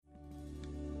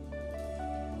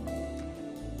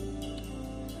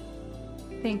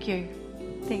Thank you.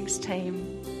 Thanks,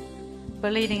 team, for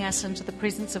leading us into the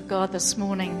presence of God this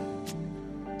morning.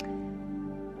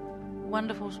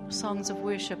 Wonderful songs of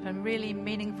worship and really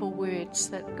meaningful words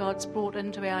that God's brought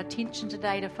into our attention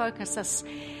today to focus us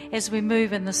as we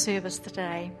move in the service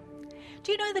today.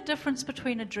 Do you know the difference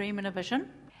between a dream and a vision?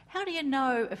 How do you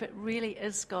know if it really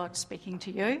is God speaking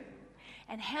to you?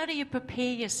 And how do you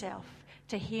prepare yourself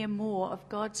to hear more of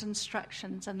God's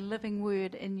instructions and living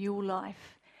word in your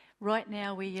life right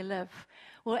now where you live?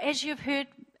 Well, as you've heard,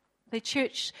 the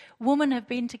church women have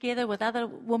been together with other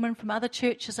women from other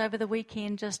churches over the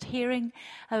weekend, just hearing,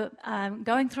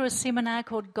 going through a seminar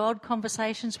called God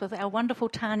Conversations with our wonderful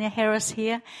Tanya Harris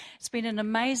here. It's been an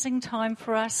amazing time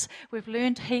for us. We've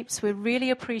learned heaps. We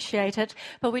really appreciate it.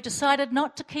 But we decided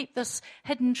not to keep this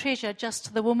hidden treasure just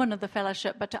to the women of the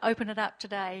fellowship, but to open it up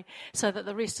today so that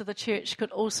the rest of the church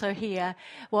could also hear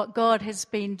what God has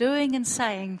been doing and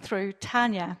saying through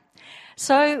Tanya.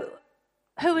 So,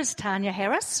 who is Tanya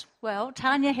Harris? Well,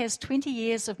 Tanya has 20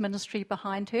 years of ministry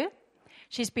behind her.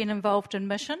 She's been involved in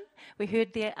mission. We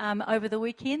heard there over the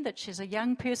weekend that she's a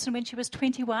young person when she was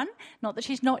 21. Not that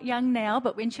she's not young now,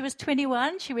 but when she was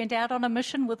 21, she went out on a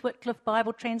mission with Wycliffe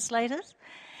Bible Translators.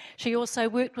 She also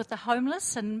worked with the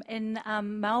homeless in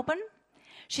Melbourne.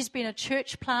 She's been a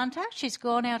church planter. She's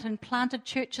gone out and planted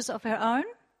churches of her own.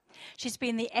 She's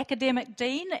been the academic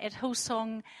dean at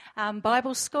Hillsong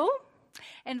Bible School.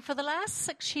 And for the last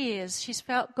 6 years, she's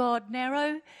felt God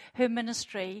narrow her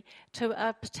ministry to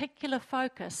a particular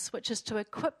focus, which is to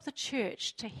equip the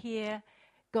church to hear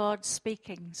God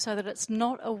speaking, so that it's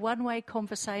not a one-way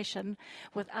conversation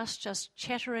with us just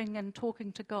chattering and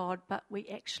talking to God, but we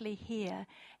actually hear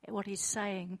what he's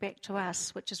saying back to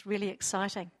us, which is really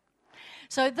exciting.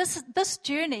 So this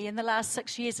journey in the last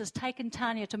 6 years has taken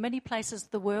Tanya to many places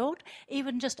of the world.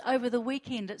 Even just over the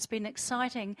weekend, it's been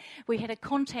exciting. We had a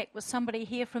contact with somebody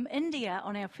here from India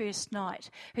on our first night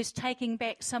who's taking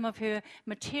back some of her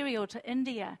material to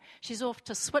India. She's off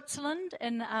to Switzerland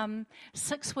in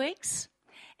 6 weeks.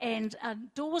 And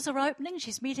doors are opening.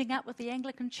 She's meeting up with the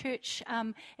Anglican Church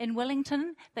in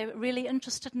Wellington. They were really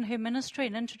interested in her ministry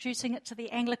and introducing it to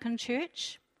the Anglican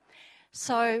Church.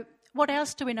 So what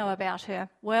else do we know about her?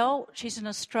 Well, she's an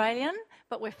Australian,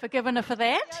 but we've forgiven her for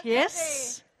that,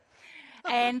 yes.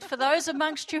 And for those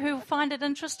amongst you who find it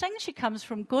interesting, she comes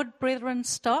from good brethren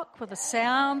stock with a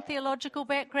sound theological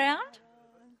background.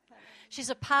 She's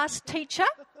a past teacher.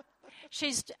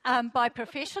 She's, by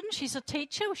profession, she's a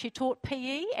teacher. She taught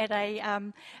PE at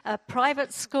a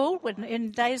private school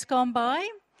in days gone by.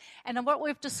 And what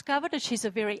we've discovered is she's a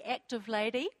very active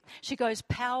lady. She goes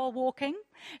power walking.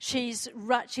 She's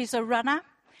a runner.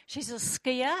 She's a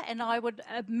skier. And I would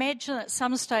imagine at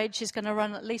some stage she's going to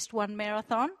run at least one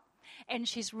marathon. And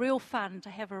she's real fun to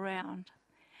have around.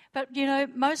 But, you know,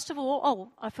 most of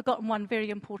all, I've forgotten one very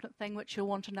important thing which you'll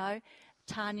want to know.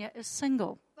 Tanya is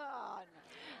single. Oh,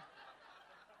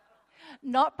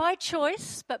 no. Not by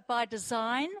choice, but by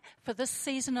design for this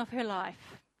season of her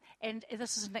life. And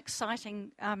this is an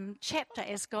exciting chapter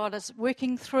as God is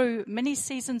working through many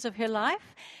seasons of her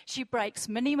life. She breaks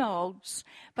many molds.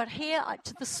 But here,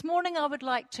 this morning, I would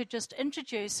like to just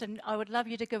introduce, and I would love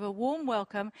you to give a warm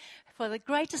welcome for the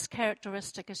greatest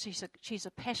characteristic is she's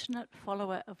a passionate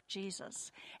follower of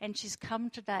Jesus. And she's come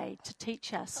today to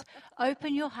teach us.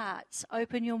 Open your hearts,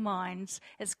 open your minds.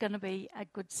 It's going to be a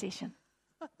good session.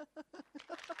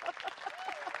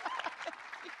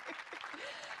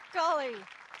 Golly.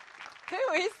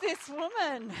 Who is this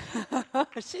woman?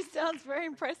 She sounds very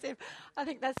impressive. I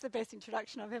think that's the best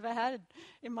introduction I've ever had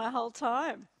in my whole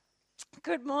time.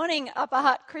 Good morning, Upper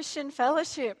Hutt Christian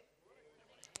Fellowship.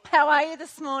 How are you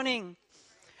this morning?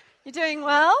 You doing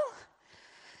well?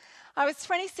 I was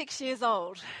 26 years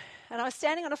old and I was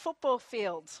standing on a football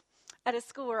field at a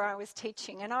school where I was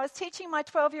teaching, and I was teaching my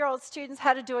 12-year-old students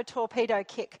how to do a torpedo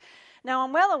kick. Now,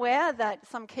 I'm well aware that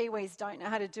some Kiwis don't know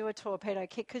how to do a torpedo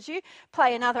kick because you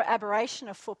play another aberration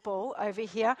of football over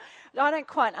here. I don't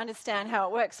quite understand how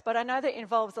it works, but I know that it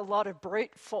involves a lot of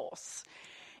brute force.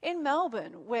 In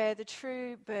Melbourne, where the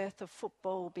true birth of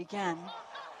football began,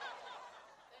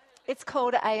 it's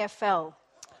called AFL.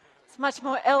 It's much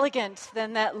more elegant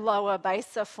than that lower,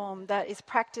 baser form that is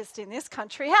practiced in this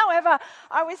country. However,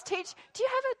 I was teaching. Do you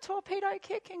have a torpedo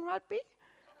kick in rugby?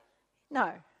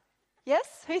 No.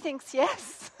 Yes? Who thinks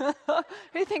yes?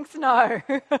 Who thinks no?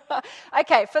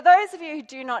 Okay, for those of you who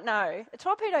do not know, a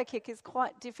torpedo kick is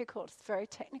quite difficult. It's very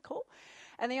technical.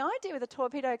 And the idea with a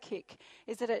torpedo kick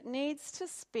is that it needs to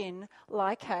spin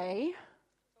like a...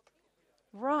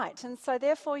 Right, and so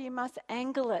therefore you must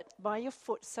angle it by your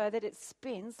foot so that it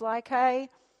spins like a...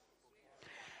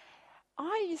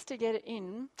 I used to get it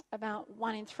in about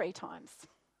 1 in 3 times.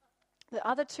 The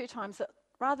other 2 times, that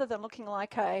rather than looking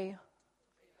like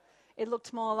it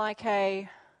looked more like a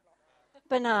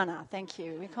banana. Thank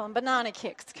you. We call them banana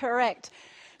kicks, correct.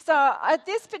 So at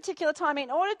this particular time, in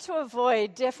order to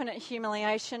avoid definite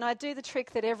humiliation, I do the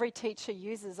trick that every teacher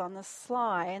uses on the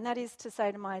sly, and that is to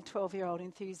say to my 12-year-old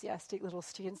enthusiastic little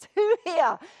students, who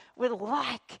here would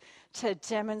like to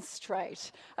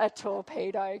demonstrate a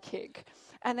torpedo kick?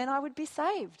 And then I would be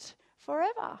saved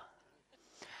forever.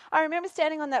 I remember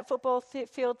standing on that football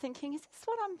field thinking, is this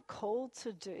what I'm called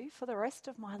to do for the rest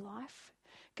of my life?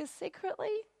 Because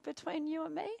secretly, between you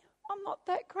and me, I'm not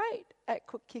that great at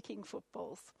kicking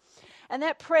footballs. And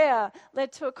that prayer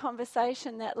led to a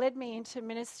conversation that led me into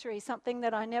ministry, something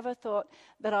that I never thought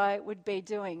that I would be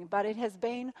doing. But it has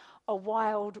been a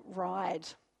wild ride.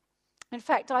 In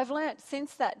fact, I've learnt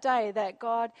since that day that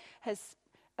God has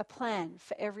a plan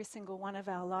for every single one of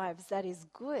our lives that is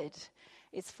good.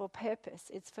 It's for purpose,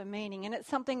 it's for meaning, and it's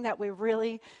something that we're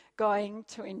really going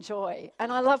to enjoy. And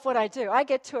I love what I do. I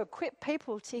get to equip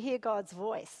people to hear God's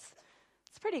voice.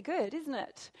 It's pretty good, isn't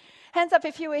it? Hands up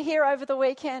if you were here over the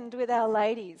weekend with our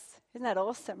ladies. Isn't that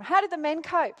awesome? How did the men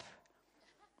cope?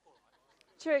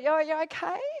 You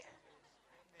okay?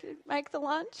 Did you make the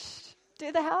lunch?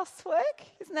 Do the housework?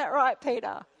 Isn't that right,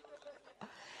 Peter?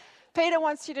 Peter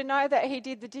wants you to know that he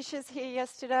did the dishes here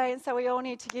yesterday, and so we all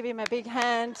need to give him a big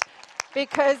hand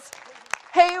because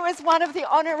he was one of the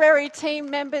honorary team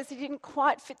members. He didn't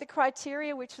quite fit the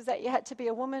criteria, which was that you had to be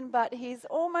a woman, but he's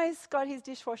almost got his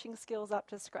dishwashing skills up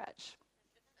to scratch.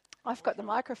 I've got the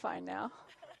microphone now.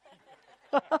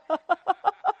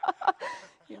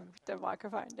 You know, the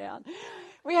microphone down.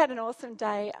 We had an awesome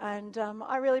day, and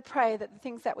I really pray that the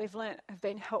things that we've learnt have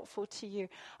been helpful to you.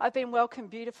 I've been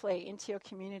welcomed beautifully into your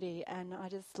community, and I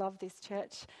just love this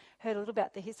church. Heard a little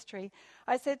about the history.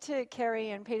 I said to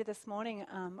Kerry and Peter this morning,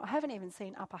 I haven't even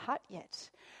seen Upper Hutt yet,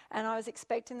 and I was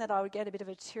expecting that I would get a bit of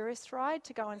a tourist ride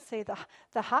to go and see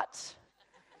the hut,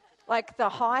 like the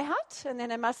high hut, and then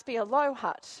there must be a low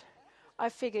hut, I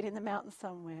figured, in the mountains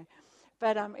somewhere.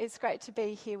 But it's great to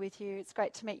be here with you. It's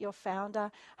great to meet your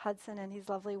founder, Hudson, and his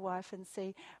lovely wife, and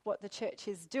see what the church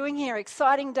is doing here.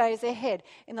 Exciting days ahead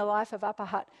in the life of Upper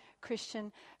Hutt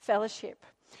Christian Fellowship.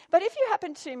 But if you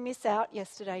happened to miss out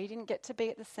yesterday, you didn't get to be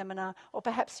at the seminar, or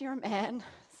perhaps you're a man,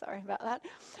 sorry about that,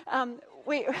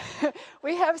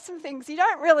 we have some things you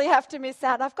don't really have to miss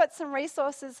out. I've got some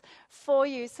resources for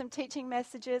you, some teaching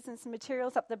messages and some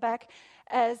materials up the back.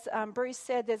 As Bruce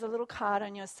said, there's a little card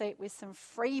on your seat with some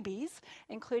freebies,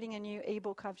 including a new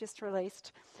ebook I've just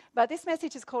released. But this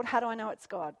message is called How Do I Know It's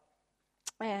God?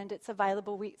 And it's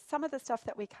available, some of the stuff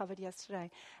that we covered yesterday,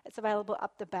 it's available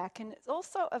up the back. And it's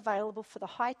also available for the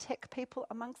high-tech people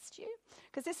amongst you,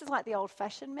 because this is like the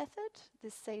old-fashioned method,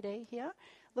 this CD here.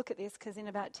 Look at this, because in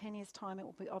about 10 years' time it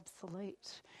will be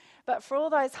obsolete. But for all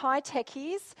those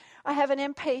high-techies, I have an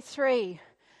MP3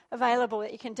 available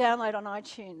that you can download on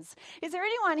iTunes. Is there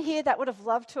anyone here that would have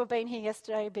loved to have been here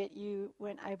yesterday, but you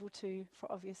weren't able to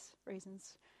for obvious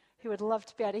reasons, who would love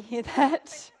to be able to hear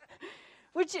that?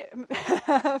 Would you,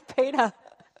 Peter?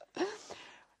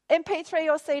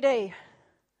 MP3 or CD?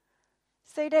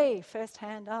 CD, first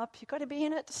hand up. You've got to be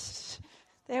in it.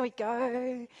 There we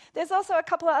go. There's also a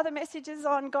couple of other messages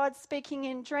on God speaking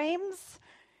in dreams,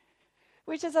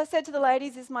 which, as I said to the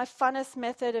ladies, is my funnest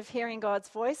method of hearing God's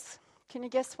voice. Can you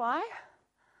guess why?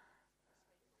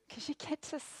 Because you get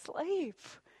to sleep.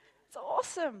 It's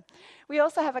awesome. We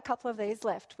also have a couple of these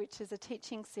left, which is a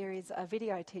teaching series, a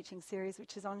video teaching series,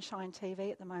 which is on Shine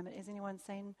TV at the moment. Has anyone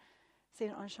seen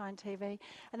it on Shine TV?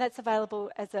 And that's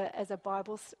available as a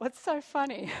Bible. What's so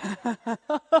funny? Why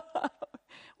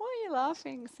are you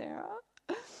laughing, Sarah?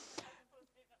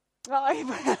 Oh, you're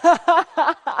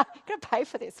going to pay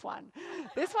for this one.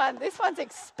 This one's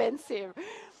expensive.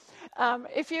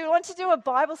 If you want to do a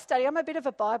Bible study, I'm a bit of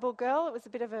a Bible girl. It was a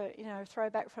bit of a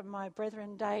throwback from my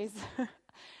brethren days.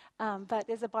 But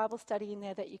there's a Bible study in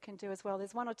there that you can do as well.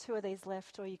 There's 1 or 2 of these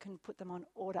left, or you can put them on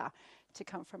order to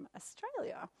come from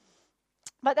Australia.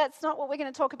 But that's not what we're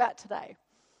going to talk about today.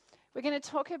 We're going to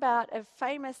talk about a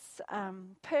famous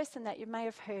person that you may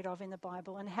have heard of in the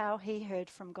Bible and how he heard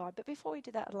from God. But before we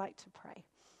do that, I'd like to pray.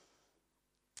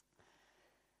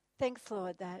 Thanks,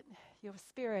 Lord, that your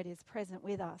Spirit is present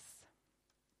with us.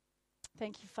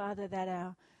 Thank you, Father,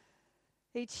 that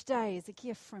each day is a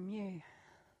gift from you.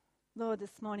 Lord,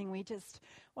 this morning we just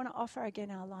want to offer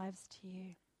again our lives to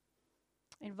you.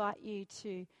 Invite you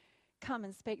to come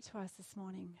and speak to us this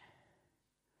morning.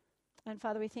 And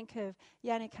Father, we think of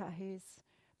Yannicka, who's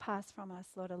passed from us,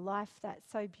 Lord, a life that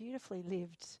so beautifully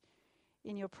lived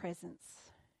in your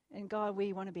presence. And God,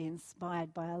 we want to be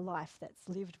inspired by a life that's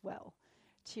lived well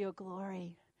to your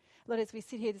glory. Lord, as we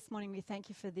sit here this morning, we thank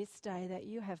you for this day that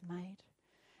you have made.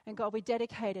 And God, we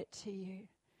dedicate it to you.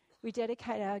 We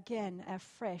dedicate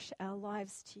our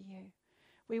lives to you.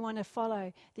 We want to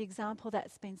follow the example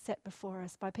that's been set before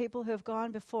us by people who have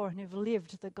gone before and who've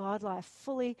lived the God life,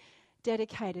 fully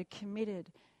dedicated, committed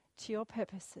to your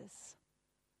purposes.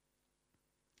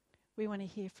 We want to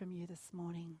hear from you this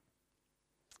morning.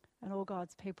 And all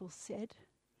God's people said,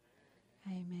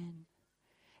 Amen.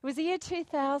 It was the year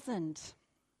 2000.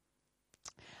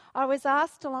 I was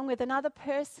asked, along with another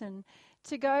person,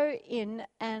 to go in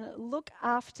and look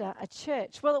after a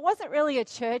church. Well, it wasn't really a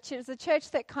church. It was a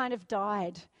church that kind of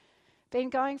died. Been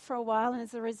going for a while, and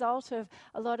as a result of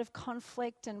a lot of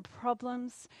conflict and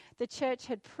problems, the church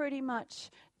had pretty much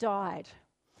died.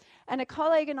 And a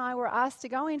colleague and I were asked to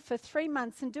go in for 3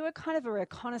 months and do a kind of a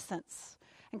reconnaissance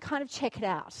and kind of check it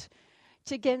out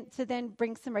to then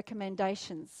bring some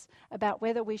recommendations about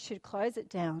whether we should close it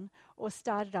down or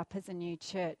start it up as a new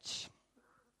church.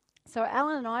 So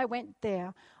Alan and I went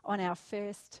there on our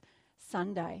first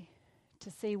Sunday to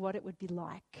see what it would be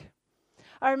like.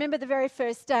 I remember the very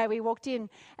first day we walked in,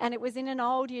 and it was in an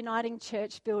old Uniting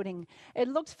Church building. It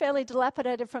looked fairly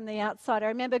dilapidated from the outside. I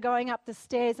remember going up the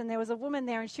stairs, and there was a woman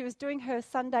there, and she was doing her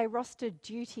Sunday roster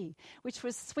duty, which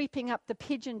was sweeping up the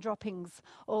pigeon droppings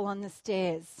all on the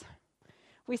stairs.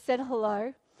 We said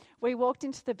hello. We walked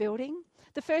into the building.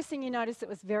 The first thing you noticed, it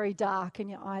was very dark, and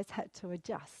your eyes had to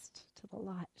adjust to the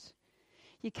light.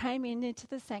 You came into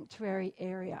the sanctuary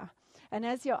area, and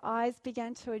as your eyes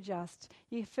began to adjust,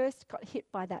 you first got hit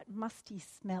by that musty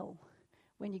smell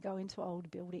when you go into old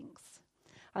buildings.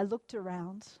 I looked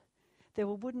around. There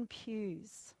were wooden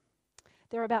pews.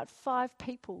 There were about 5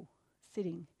 people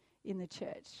sitting in the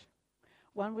church.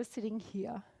 One was sitting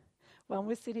here, one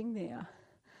was sitting there,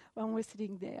 one was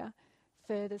sitting there,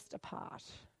 furthest apart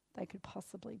they could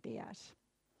possibly be at.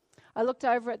 I looked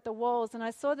over at the walls and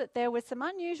I saw that there were some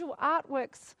unusual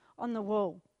artworks on the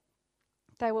wall.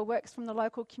 They were works from the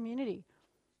local community,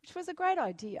 which was a great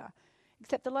idea,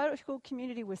 except the local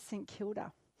community was St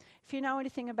Kilda. If you know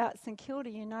anything about St Kilda,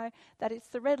 you know that it's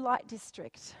the red light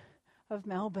district of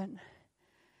Melbourne,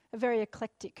 a very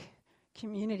eclectic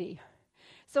community.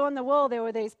 So on the wall there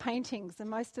were these paintings, and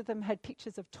most of them had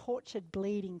pictures of tortured,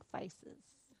 bleeding faces.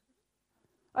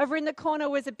 Over in the corner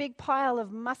was a big pile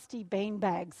of musty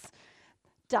beanbags,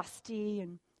 dusty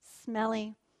and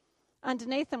smelly.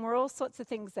 Underneath them were all sorts of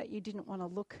things that you didn't want to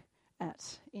look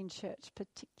at in church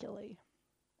particularly.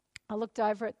 I looked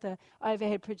over at the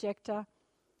overhead projector,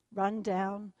 run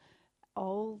down,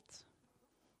 old.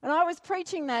 And I was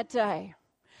preaching that day.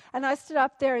 And I stood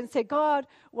up there and said, God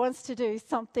wants to do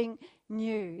something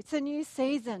new. It's a new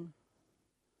season.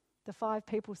 The 5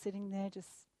 people sitting there just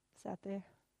sat there.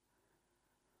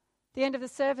 At the end of the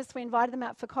service, we invited them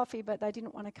out for coffee, but they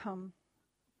didn't want to come.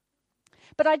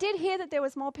 But I did hear that there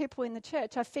was more people in the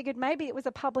church. I figured maybe it was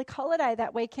a public holiday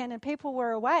that weekend and people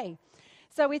were away.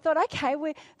 So we thought, okay,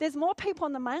 there's more people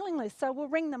on the mailing list, so we'll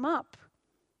ring them up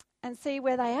and see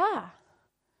where they are.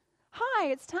 Hi,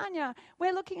 it's Tanya.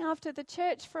 We're looking after the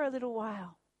church for a little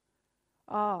while.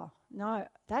 Oh, no,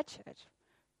 that church.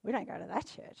 We don't go to that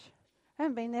church. I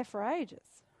haven't been there for ages.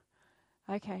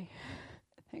 Okay,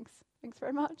 thanks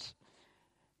very much.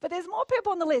 But there's more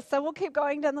people on the list, so we'll keep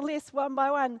going down the list one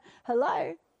by one.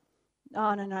 Hello?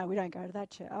 Oh, no, we don't go to that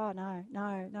church. Oh,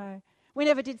 no. We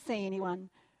never did see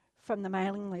anyone from the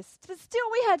mailing list. But still,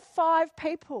 we had 5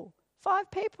 people.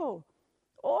 5 people.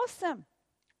 Awesome.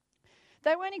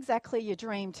 They weren't exactly your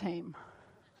dream team.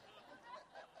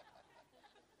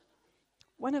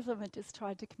 One of them had just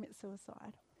tried to commit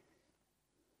suicide.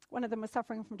 One of them was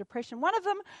suffering from depression. One of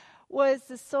them was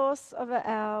the source of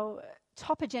our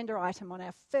top agenda item on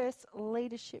our first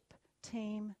leadership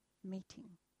team meeting.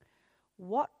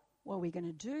 What were we going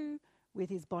to do with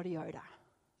his body odour?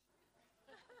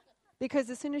 Because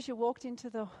as soon as you walked into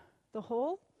the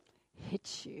hall, it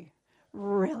hit you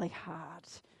really hard.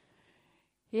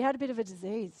 He had a bit of a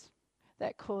disease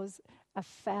that caused a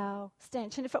foul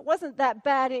stench. And if it wasn't that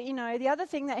bad, the other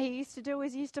thing that he used to do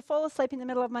was he used to fall asleep in the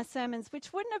middle of my sermons,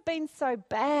 which wouldn't have been so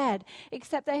bad,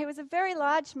 except that he was a very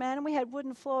large man and we had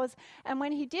wooden floors. And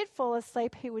when he did fall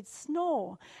asleep, he would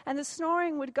snore. And the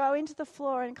snoring would go into the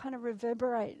floor and kind of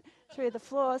reverberate through the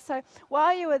floor. So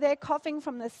while you were there coughing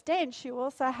from the stench, you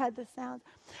also had the sound.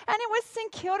 And it was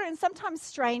St Kilda, and sometimes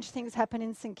strange things happen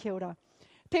in St Kilda.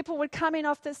 People would come in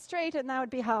off the street and they would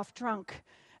be half drunk.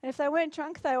 And if they weren't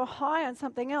drunk, they were high on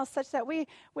something else, such that we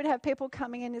would have people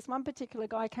coming in. This one particular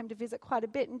guy came to visit quite a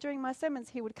bit, and during my sermons,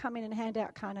 he would come in and hand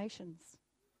out carnations.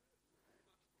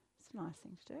 It's a nice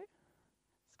thing to do.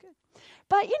 It's good.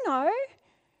 But,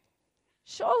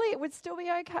 surely it would still be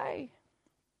okay.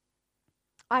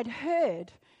 I'd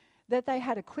heard that they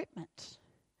had equipment.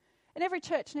 And every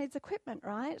church needs equipment,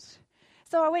 right?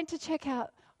 So I went to check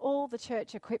out all the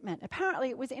church equipment. Apparently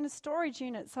it was in a storage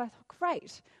unit, so I thought,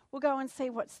 great, we'll go and see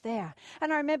what's there.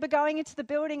 And I remember going into the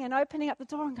building and opening up the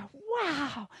door and go,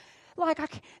 wow,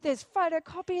 there's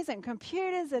photocopiers and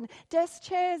computers and desk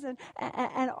chairs and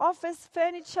office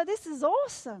furniture. This is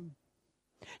awesome.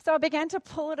 So I began to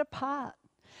pull it apart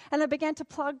and I began to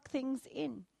plug things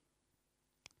in.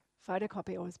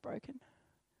 Photocopier was broken.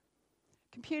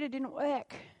 Computer didn't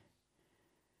work.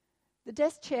 The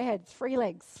desk chair had 3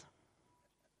 legs.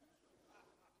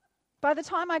 By the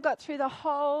time I got through the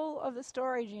whole of the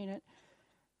storage unit,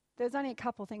 there was only a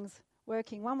couple things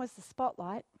working. One was the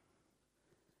spotlight,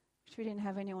 which we didn't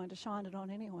have anyone to shine it on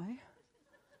anyway.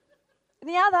 And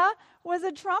the other was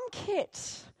a drum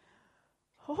kit.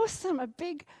 Awesome, a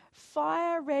big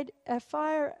fire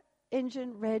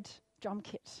engine red drum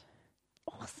kit.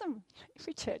 Awesome.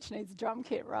 Every church needs a drum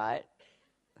kit, right?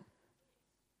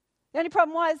 The only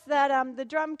problem was that the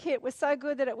drum kit was so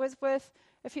good that it was worth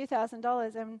a few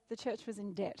 $1,000s, and the church was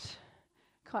in debt,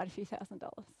 quite a few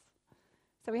 $1,000s.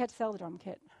 So we had to sell the drum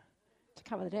kit to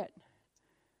cover the debt.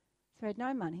 So we had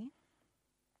no money,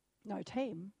 no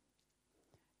team,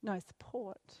 no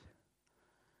support.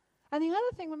 And the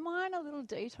other thing, a minor little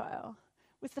detail,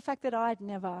 was the fact that I'd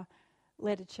never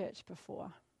led a church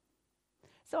before.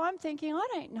 So I'm thinking, I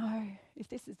don't know if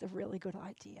this is a really good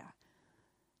idea.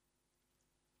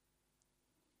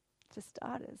 For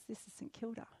starters, this is St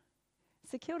Kilda.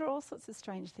 St Kilda, all sorts of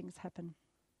strange things happen.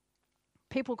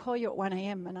 People call you at 1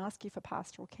 a.m. and ask you for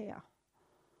pastoral care.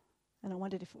 And I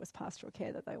wondered if it was pastoral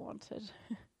care that they wanted.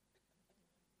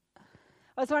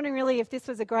 I was wondering really if this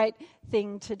was a great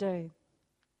thing to do.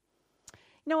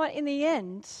 You know what? In the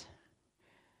end,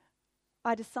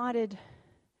 I decided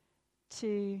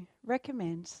to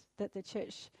recommend that the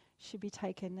church should be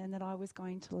taken and that I was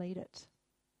going to lead it.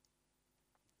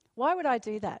 Why would I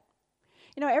do that?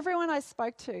 Everyone I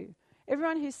spoke to,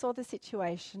 everyone who saw the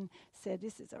situation said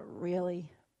this is a really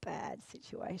bad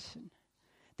situation.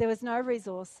 There was no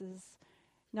resources,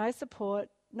 no support,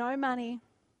 no money.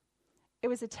 It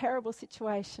was a terrible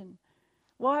situation.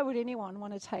 Why would anyone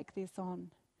want to take this on?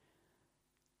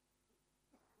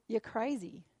 You're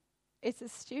crazy. It's a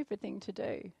stupid thing to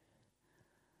do.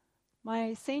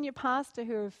 My senior pastor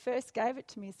who first gave it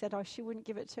to me said, she wouldn't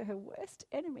give it to her worst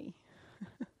enemy.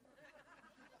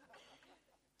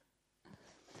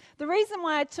 The reason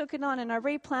why I took it on and I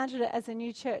replanted it as a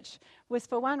new church was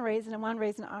for one reason and one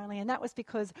reason only, and that was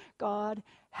because God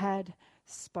had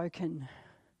spoken.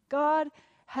 God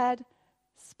had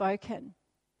spoken.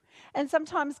 And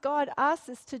sometimes God asks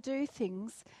us to do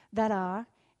things that are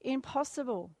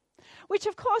impossible, which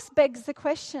of course begs the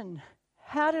question,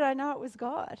 how did I know it was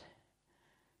God?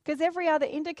 Because every other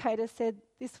indicator said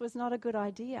this was not a good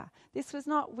idea. This was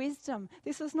not wisdom.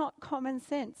 This was not common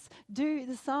sense. Do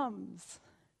the sums.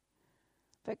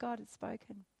 But God had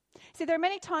spoken. See, there are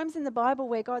many times in the Bible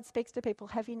where God speaks to people.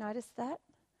 Have you noticed that?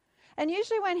 And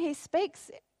usually when he speaks,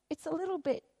 it's a little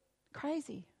bit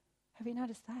crazy. Have you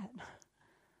noticed that?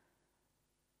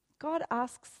 God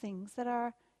asks things that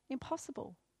are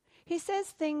impossible. He says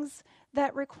things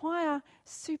that require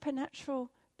supernatural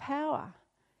power.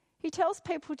 He tells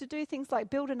people to do things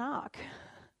like build an ark,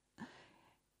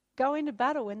 go into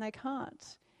battle when they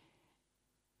can't.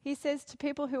 He says to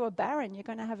people who are barren, you're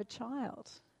going to have a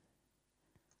child.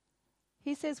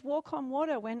 He says walk on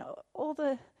water when all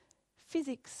the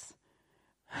physics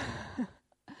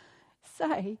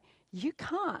say you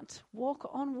can't walk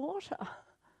on water.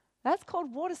 That's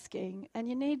called water skiing, and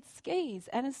you need skis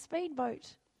and a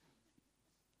speedboat.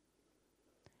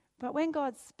 But when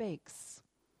God speaks,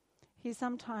 he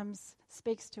sometimes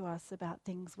speaks to us about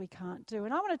things we can't do.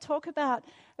 And I want to talk about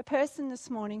a person this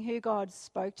morning who God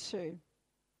spoke to.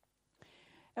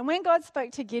 And when God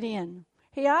spoke to Gideon,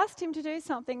 he asked him to do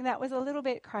something that was a little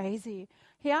bit crazy.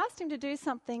 He asked him to do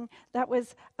something that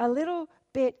was a little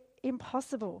bit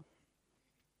impossible.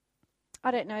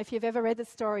 I don't know if you've ever read the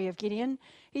story of Gideon.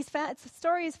 The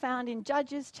story is found in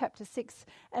Judges chapter 6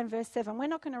 and verse 7. We're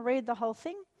not going to read the whole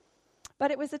thing,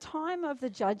 but it was a time of the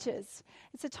judges.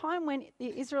 It's a time when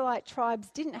the Israelite tribes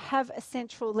didn't have a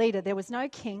central leader. There was no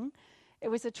king. It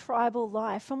was a tribal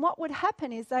life. And what would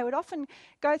happen is they would often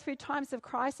go through times of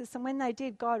crisis, and when they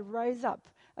did, God rose up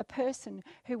a person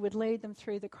who would lead them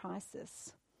through the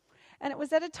crisis. And it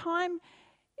was at a time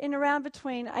in around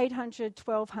between 800 and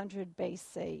 1200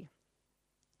 BC.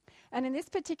 And in this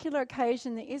particular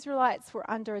occasion, the Israelites were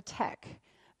under attack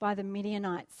by the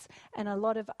Midianites and a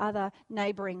lot of other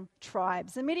neighbouring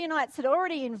tribes. The Midianites had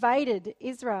already invaded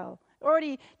Israel,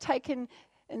 already taken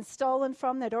and stolen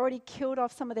from, they'd already killed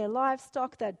off some of their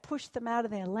livestock, they'd pushed them out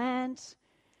of their land.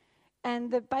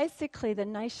 And basically the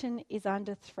nation is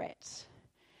under threat.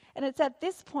 And it's at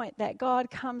this point that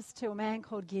God comes to a man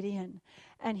called Gideon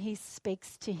and he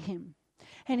speaks to him.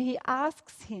 And he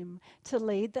asks him to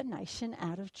lead the nation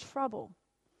out of trouble.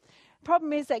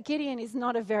 Problem is that Gideon is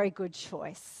not a very good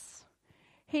choice.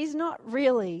 He's not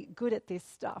really good at this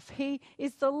stuff. He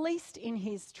is the least in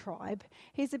his tribe.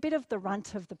 He's a bit of the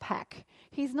runt of the pack.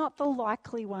 He's not the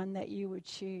likely one that you would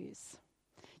choose.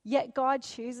 Yet God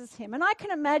chooses him. And I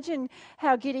can imagine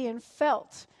how Gideon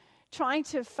felt trying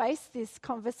to face this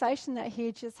conversation that he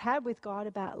had just had with God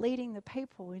about leading the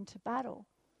people into battle.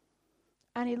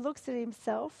 And he looks at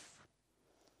himself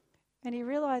and he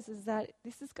realizes that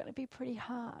this is going to be pretty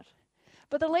hard.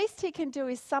 But the least he can do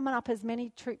is summon up as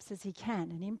many troops as he can.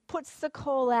 And he puts the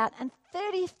call out and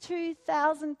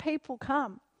 32,000 people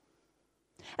come.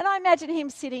 And I imagine him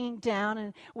sitting down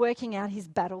and working out his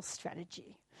battle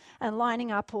strategy and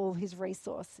lining up all his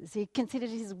resources. He considered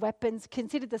his weapons,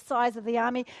 considered the size of the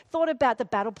army, thought about the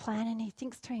battle plan, and he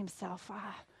thinks to himself,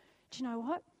 do you know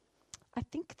what? I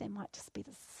think there might just be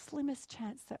the slimmest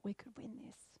chance that we could win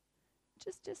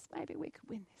this. Just maybe we could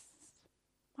win this.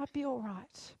 Might be all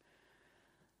right.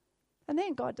 And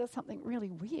then God does something really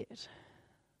weird.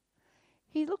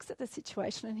 He looks at the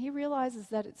situation and he realizes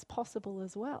that it's possible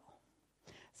as well.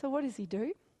 So what does he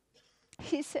do?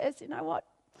 He says, you know what,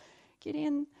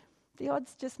 Gideon, the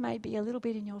odds just may be a little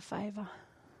bit in your favour.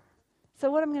 So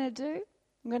what I'm going to do,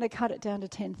 I'm going to cut it down to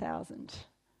 10,000.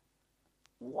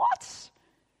 What?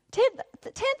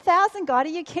 10,000, God, are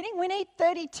you kidding? We need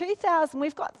 32,000.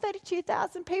 We've got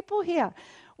 32,000 people here.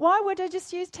 Why would I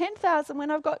just use 10,000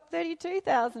 when I've got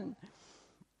 32,000?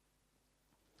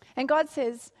 And God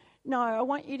says, no, I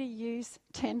want you to use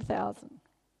 10,000.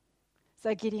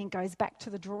 So Gideon goes back to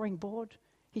the drawing board.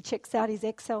 He checks out his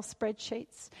Excel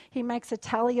spreadsheets. He makes a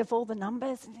tally of all the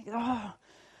numbers and thinks,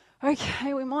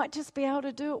 okay, we might just be able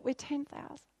to do it with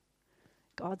 10,000.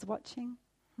 God's watching.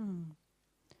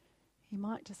 He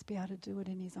might just be able to do it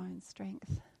in his own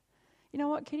strength. You know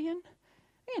what, Gideon?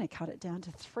 We're going to cut it down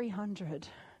to 300.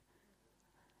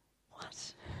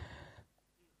 What?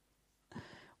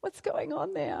 What's going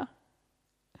on there?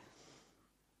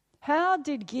 How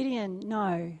did Gideon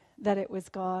know that it was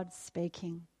God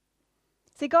speaking?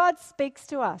 See, God speaks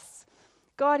to us.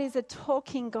 God is a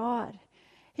talking God.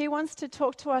 He wants to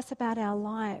talk to us about our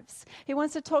lives. He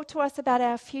wants to talk to us about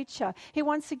our future. He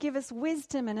wants to give us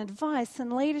wisdom and advice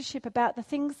and leadership about the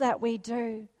things that we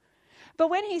do. But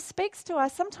when he speaks to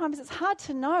us, sometimes it's hard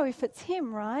to know if it's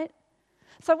him, right?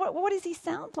 So what does he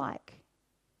sound like?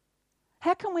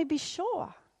 How can we be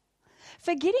sure?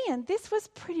 For Gideon, this was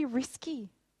pretty risky.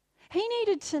 He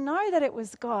needed to know that it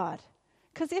was God.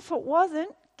 Because if it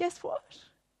wasn't, guess what?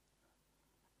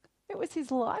 It was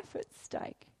his life at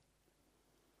stake.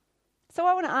 So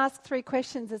I want to ask 3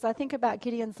 questions as I think about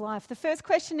Gideon's life. The first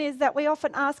question is that we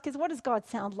often ask is, what does God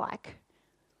sound like?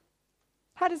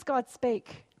 How does God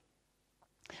speak?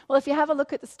 Well, if you have a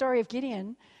look at the story of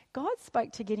Gideon, God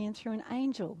spoke to Gideon through an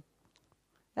angel.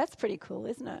 That's pretty cool,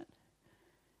 isn't it?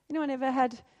 Anyone ever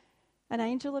had an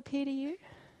angel appear to you?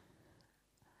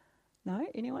 No?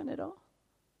 Anyone at all?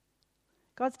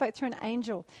 God spoke through an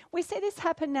angel. We see this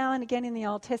happen now and again in the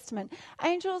Old Testament.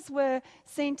 Angels were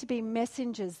seen to be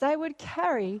messengers. They would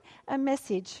carry a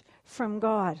message from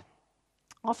God.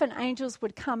 Often angels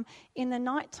would come in the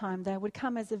night time. They would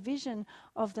come as a vision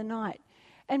of the night.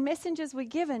 And messengers were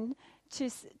given to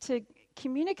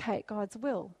communicate God's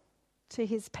will to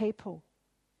his people.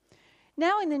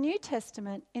 Now in the New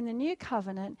Testament, in the New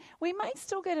Covenant, we may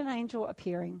still get an angel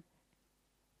appearing.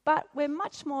 But we're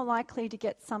much more likely to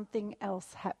get something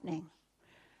else happening.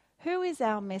 Who is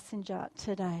our messenger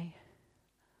today?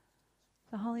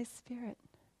 The Holy Spirit.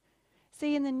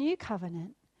 See, in the New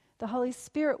Covenant, the Holy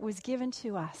Spirit was given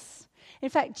to us. In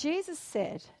fact, Jesus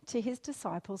said to his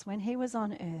disciples when he was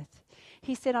on earth,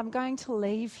 he said, I'm going to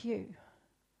leave you.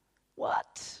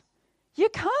 What? You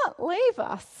can't leave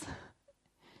us.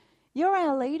 You're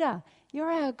our leader.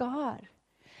 You're our God.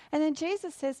 And then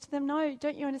Jesus says to them, no,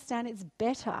 don't you understand? It's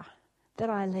better that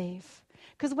I leave.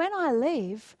 Because when I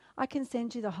leave, I can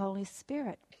send you the Holy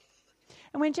Spirit.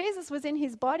 And when Jesus was in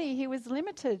his body, he was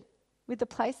limited with the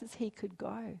places he could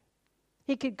go.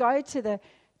 He could go to the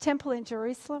temple in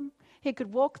Jerusalem. He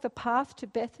could walk the path to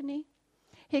Bethany.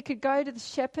 He could go to the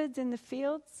shepherds in the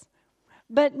fields.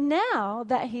 But now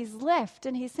that he's left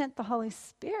and he sent the Holy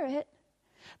Spirit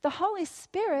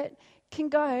can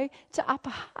go to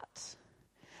Upper Hutt.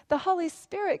 The Holy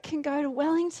Spirit can go to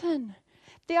Wellington.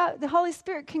 The Holy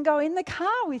Spirit can go in the car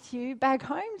with you back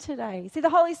home today. See, the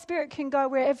Holy Spirit can go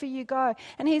wherever you go.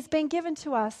 And He's been given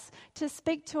to us to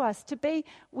speak to us, to be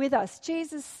with us.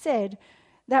 Jesus said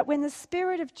that when the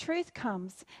Spirit of truth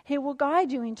comes, He will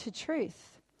guide you into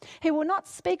truth. He will not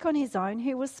speak on His own.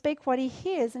 He will speak what He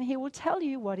hears, and He will tell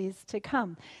you what is to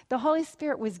come. The Holy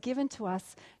Spirit was given to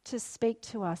us to speak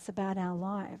to us about our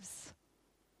lives.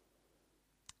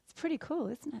 It's pretty cool,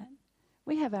 isn't it?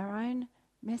 We have our own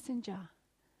messenger.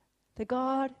 The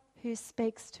God who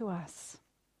speaks to us.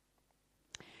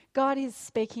 God is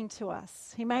speaking to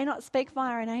us. He may not speak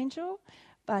via an angel,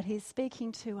 but He's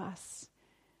speaking to us.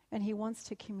 And He wants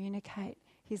to communicate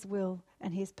His will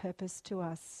and His purpose to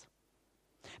us.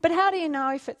 But how do you know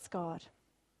if it's God?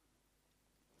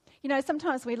 You know,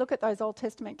 sometimes we look at those Old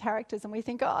Testament characters and we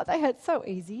think, oh, they had it so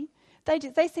easy.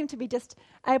 They seem to be just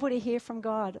able to hear from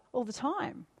God all the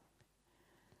time.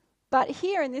 But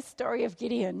here in this story of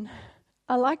Gideon,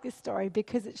 I like this story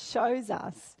because it shows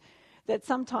us that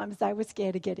sometimes they were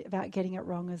scared about getting it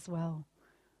wrong as well.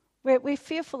 We're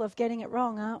fearful of getting it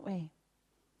wrong, aren't we?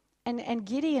 And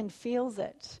Gideon feels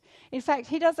it. In fact,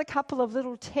 he does a couple of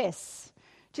little tests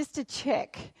just to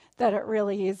check that it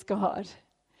really is God.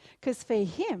 Because for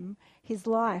him, his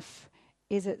life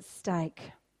is at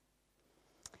stake.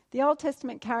 The Old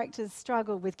Testament characters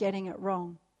struggle with getting it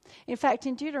wrong. In fact,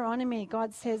 in Deuteronomy,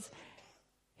 God says,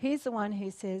 He's the one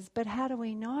who says, but how do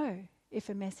we know if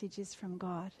a message is from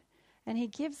God? And He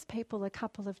gives people a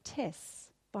couple of tests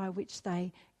by which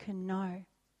they can know.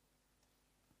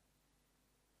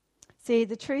 See,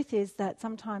 the truth is that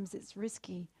sometimes it's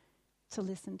risky to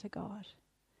listen to God.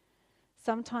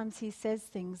 Sometimes He says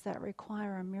things that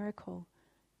require a miracle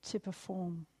to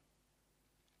perform.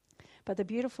 But the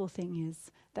beautiful thing is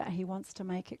that He wants to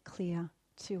make it clear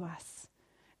to us.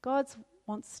 God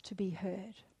wants to be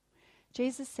heard.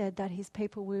 Jesus said that His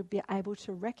people will be able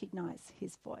to recognize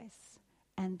His voice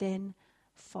and then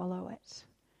follow it.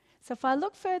 So if I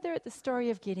look further at the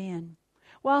story of Gideon,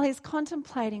 while he's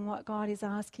contemplating what God is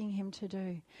asking him to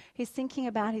do, he's thinking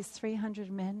about his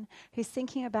 300 men, he's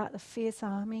thinking about the fierce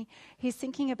army, he's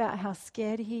thinking about how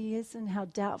scared he is and how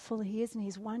doubtful he is, and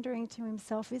he's wondering to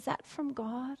himself, is that from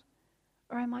God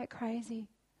or am I crazy?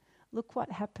 Look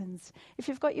what happens. If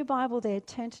you've got your Bible there,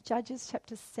 turn to Judges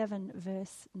chapter 7,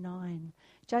 verse 9.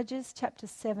 Judges chapter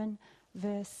 7,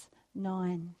 verse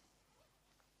 9.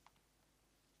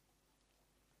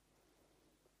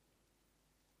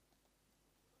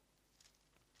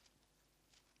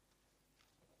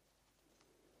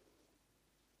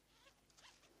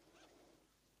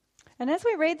 And as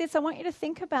we read this, I want you to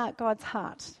think about God's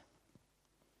heart.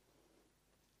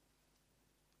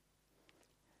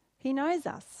 He knows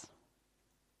us.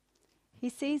 He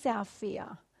sees our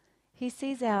fear. He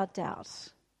sees our doubt.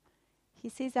 He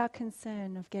sees our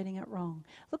concern of getting it wrong.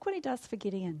 Look what He does for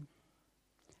Gideon.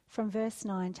 From verse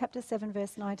 9, chapter 7,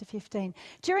 verse 9 to 15.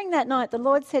 During that night, the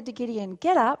Lord said to Gideon,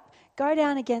 get up, go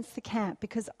down against the camp,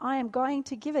 because I am going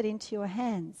to give it into your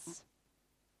hands.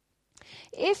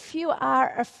 If you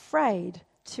are afraid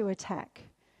to attack,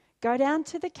 go down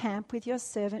to the camp with your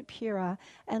servant Purah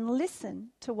and listen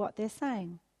to what they're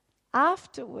saying.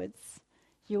 Afterwards,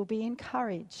 you'll be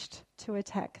encouraged to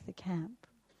attack the camp.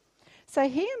 So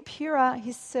he and Purah,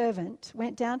 his servant,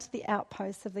 went down to the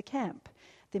outposts of the camp.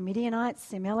 The Midianites,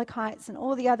 the Amalekites, and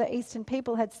all the other eastern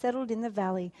people had settled in the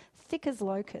valley, thick as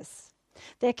locusts.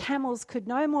 Their camels could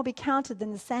no more be counted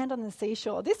than the sand on the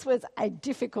seashore. This was a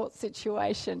difficult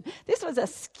situation. This was a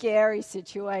scary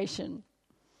situation.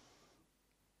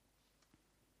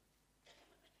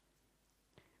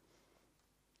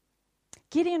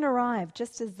 Gideon arrived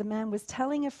just as the man was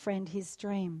telling a friend his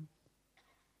dream.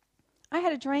 I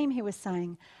had a dream, he was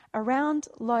saying. A round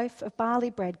loaf of barley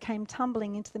bread came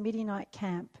tumbling into the Midianite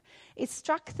camp. It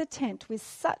struck the tent with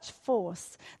such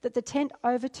force that the tent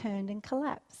overturned and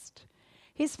collapsed.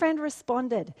 His friend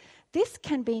responded, this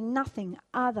can be nothing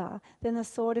other than the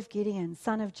sword of Gideon,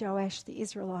 son of Joash the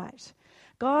Israelite.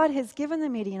 God has given the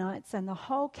Midianites and the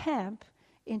whole camp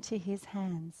into his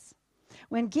hands.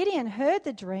 When Gideon heard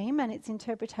the dream and its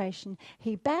interpretation,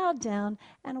 he bowed down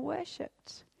and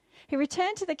worshipped. He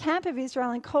returned to the camp of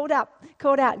Israel and called out,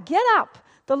 get up,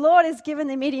 the Lord has given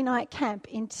the Midianite camp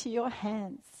into your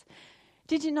hands.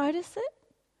 Did you notice it?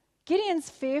 Gideon's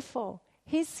fearful.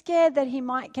 He's scared that he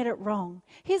might get it wrong.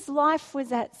 His life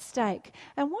was at stake.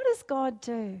 And what does God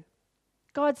do?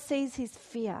 God sees his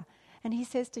fear and he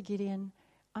says to Gideon,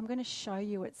 I'm going to show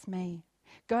you it's me.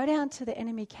 Go down to the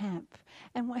enemy camp.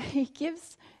 And he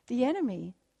gives the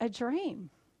enemy a dream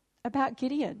about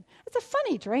Gideon. It's a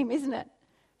funny dream, isn't it?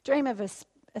 Dream of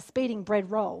a speeding bread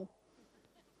roll.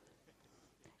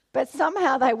 But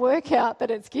somehow they work out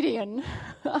that it's Gideon.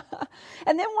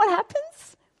 And then what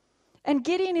happens? And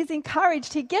Gideon is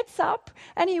encouraged. He gets up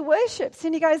and he worships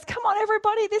and he goes, come on,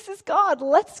 everybody, this is God.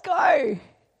 Let's go.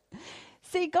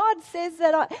 See, God says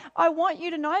that I want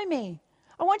you to know me.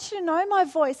 I want you to know my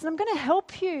voice, and I'm going to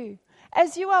help you.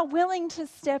 As you are willing to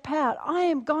step out, I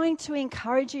am going to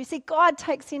encourage you. See, God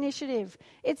takes initiative.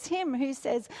 It's him who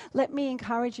says, let me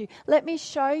encourage you. Let me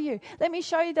show you. Let me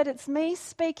show you that it's me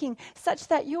speaking such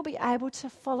that you'll be able to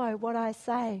follow what I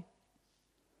say.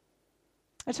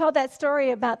 I told that story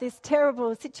about this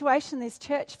terrible situation this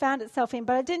church found itself in,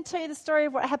 but I didn't tell you the story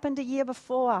of what happened a year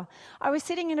before. I was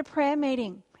sitting in a prayer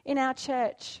meeting in our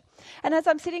church, and as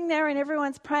I'm sitting there and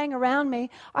everyone's praying around me,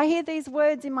 I hear these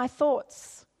words in my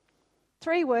thoughts.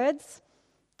 3 words.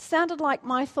 Sounded like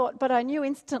my thought, but I knew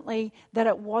instantly that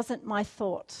it wasn't my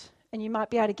thought, and you might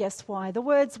be able to guess why. The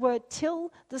words were,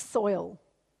 till the soil.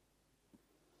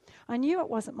 I knew it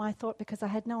wasn't my thought because I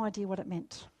had no idea what it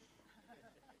meant.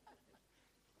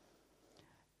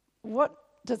 What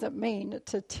does it mean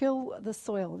to till the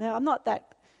soil? Now, I'm not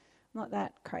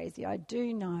that crazy. I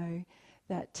do know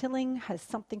that tilling has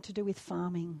something to do with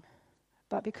farming.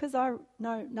 But because I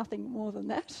know nothing more than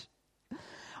that,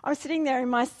 I'm sitting there in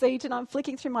my seat and I'm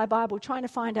flicking through my Bible trying to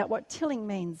find out what tilling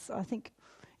means. I think,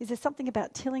 is there something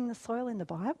about tilling the soil in the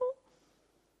Bible?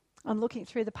 I'm looking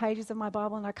through the pages of my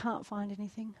Bible and I can't find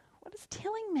anything. What does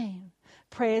tilling mean?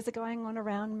 Prayers are going on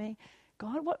around me.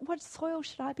 God, what soil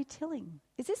should I be tilling?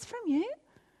 Is this from you?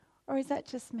 Or is that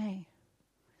just me?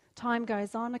 Time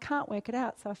goes on, I can't work it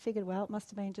out, so I figured, well, it must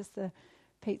have been just the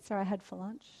pizza I had for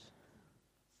lunch.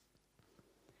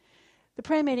 The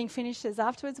prayer meeting finishes.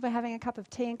 Afterwards, we're having a cup of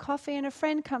tea and coffee, and a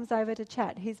friend comes over to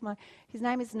chat. His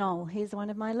name is Noel. He's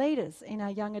one of my leaders in our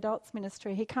young adults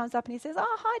ministry. He comes up and he says,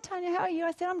 oh, hi, Tanya, how are you?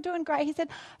 I said, I'm doing great. He said,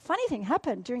 funny thing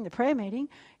happened during the prayer meeting.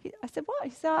 I said, what?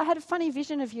 He said, I had a funny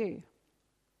vision of you.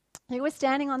 You were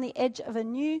standing on the edge of a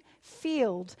new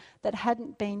field that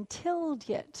hadn't been tilled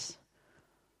yet.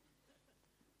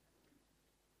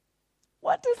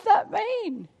 What does that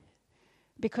mean?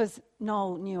 Because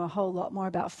Noel knew a whole lot more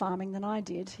about farming than I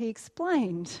did. He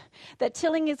explained that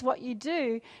tilling is what you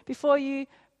do before you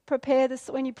prepare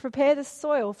when you prepare the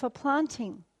soil for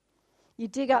planting. You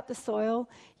dig up the soil,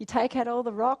 you take out all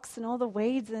the rocks and all the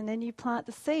weeds, and then you plant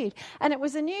the seed. And it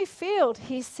was a new field,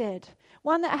 he said,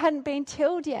 one that hadn't been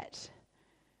tilled yet.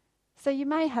 So you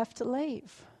may have to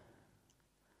leave.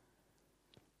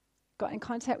 Got in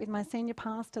contact with my senior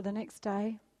pastor the next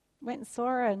day, went and saw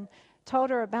her and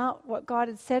told her about what God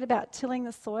had said about tilling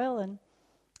the soil and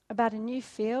about a new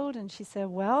field. And she said,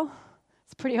 well,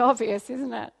 it's pretty obvious,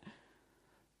 isn't it?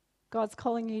 God's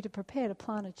calling you to prepare to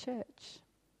plant a church.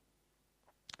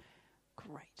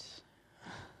 Great.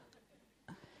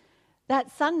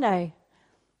 That Sunday,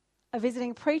 a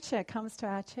visiting preacher comes to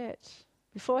our church.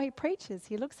 Before he preaches,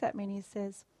 he looks at me and he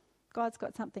says, God's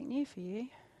got something new for you.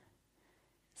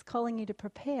 He's calling you to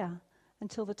prepare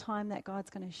until the time that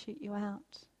God's going to shoot you out.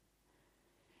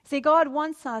 See, God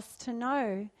wants us to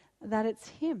know that it's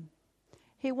him.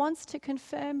 He wants to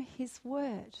confirm his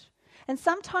word. And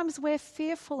sometimes we're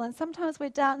fearful and sometimes we're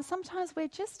doubt and sometimes we're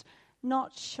just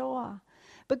not sure.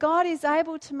 But God is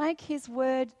able to make his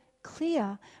word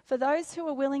clear for those who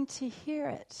are willing to hear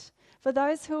it, for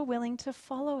those who are willing to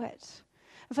follow it.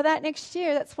 And for that next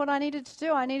year, that's what I needed to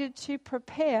do. I needed to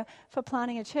prepare for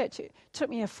planting a church. It took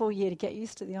me a full year to get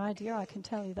used to the idea, I can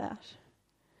tell you that.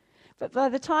 But by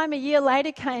the time a year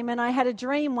later came and I had a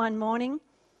dream one morning,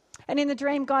 and in the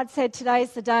dream God said,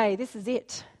 today's the day, this is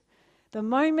it. The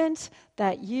moment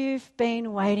that you've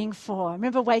been waiting for. I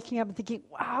remember waking up and thinking,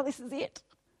 wow, this is it.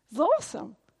 It's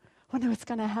awesome. I wonder what's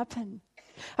going to happen.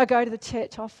 I go to the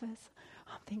church office.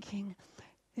 I'm thinking,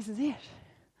 this is it.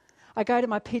 I go to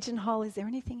my pigeonhole. Is there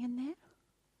anything in there?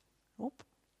 Nope.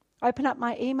 Open up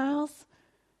my emails.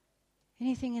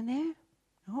 Anything in there?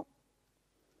 Nope.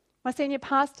 My senior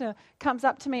pastor comes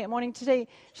up to me at morning tea.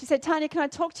 She said, Tanya, can I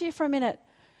talk to you for a minute?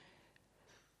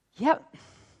 Yep.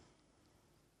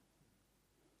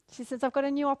 She says, I've got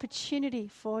a new opportunity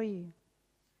for you.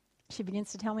 She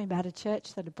begins to tell me about a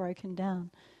church that had broken down,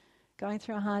 going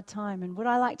through a hard time, and would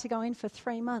I like to go in for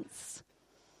 3 months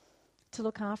to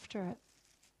look after it?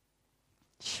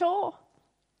 Sure.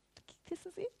 This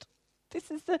is it.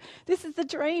 This is the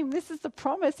dream. This is the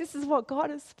promise. This is what God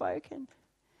has spoken.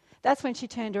 That's when she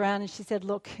turned around and she said,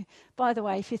 look, by the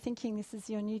way, if you're thinking this is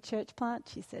your new church plant,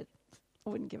 she said, I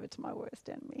wouldn't give it to my worst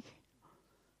enemy.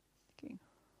 Thinking,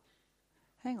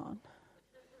 hang on.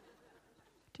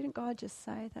 Didn't God just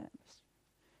say that?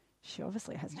 She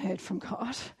obviously hasn't heard from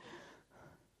God.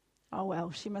 Oh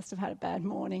well, she must have had a bad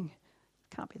morning.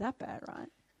 Can't be that bad, right?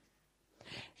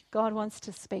 God wants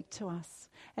to speak to us,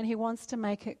 and he wants to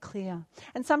make it clear.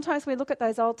 And sometimes we look at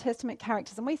those Old Testament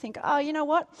characters and we think, oh, you know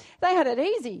what? They had it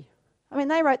easy. I mean,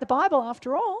 they wrote the Bible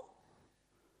after all.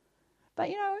 But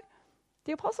you know,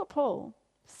 the Apostle Paul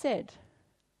said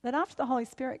that after the Holy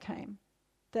Spirit came,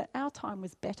 that our time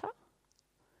was better.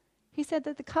 He said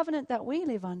that the covenant that we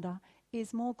live under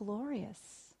is more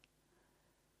glorious.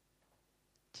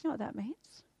 Do you know what that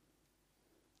means?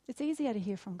 It's easier to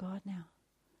hear from God now.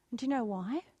 And do you know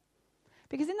why?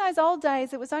 Because in those old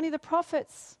days, it was only the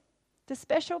prophets, the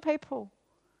special people,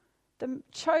 the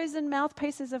chosen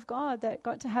mouthpieces of God that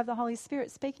got to have the Holy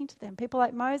Spirit speaking to them. People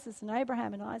like Moses and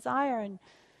Abraham and Isaiah and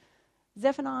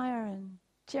Zephaniah and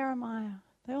Jeremiah.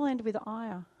 They all end with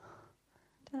Aya,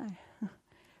 don't they?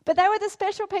 But they were the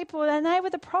special people, and they were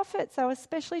the prophets. They were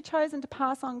specially chosen to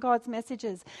pass on God's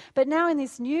messages. But now in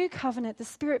this new covenant, the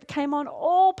Spirit came on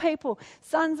all people,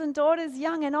 sons and daughters,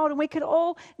 young and old, and we could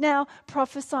all now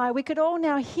prophesy. We could all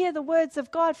now hear the words of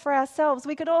God for ourselves.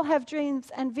 We could all have dreams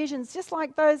and visions, just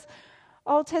like those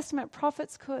Old Testament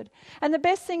prophets could. And the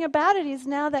best thing about it is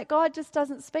now that God just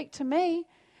doesn't speak to me,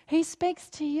 he speaks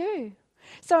to you.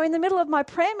 So in the middle of my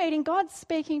prayer meeting, God's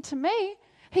speaking to me.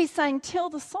 He's saying, till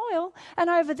the soil, and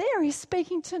over there he's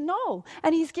speaking to Noel,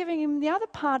 and he's giving him the other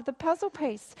part of the puzzle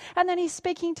piece. And then he's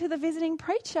speaking to the visiting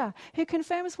preacher who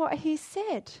confirms what he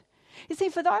said. You see,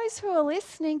 for those who are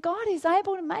listening, God is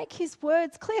able to make his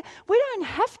words clear. We don't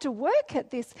have to work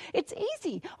at this. It's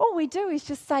easy. All we do is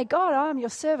just say, God, I am your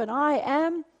servant. I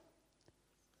am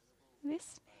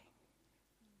listening.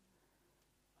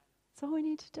 That's all we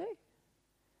need to do.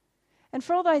 And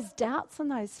for all those doubts and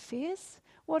those fears,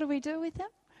 what do we do with them?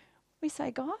 We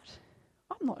say, God,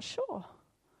 I'm not sure.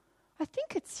 I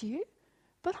think it's you,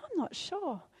 but I'm not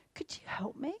sure. Could you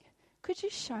help me? Could you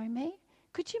show me?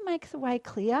 Could you make the way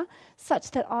clear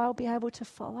such that I'll be able to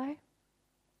follow?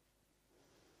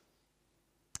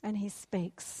 And he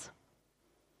speaks.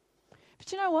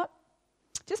 But you know what?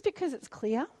 Just because it's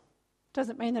clear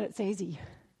doesn't mean that it's easy.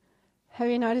 Have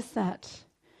you noticed that?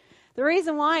 The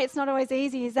reason why it's not always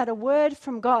easy is that a word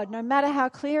from God, no matter how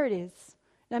clear it is,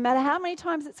 no matter how many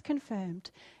times it's confirmed,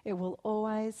 it will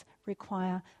always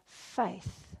require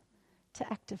faith to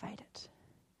activate it.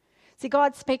 See,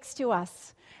 God speaks to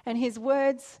us and his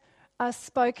words are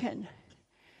spoken.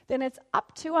 Then it's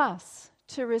up to us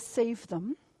to receive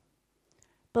them,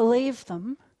 believe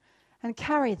them, and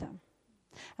carry them.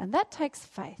 And that takes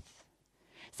faith.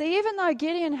 See, even though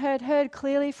Gideon had heard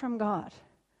clearly from God,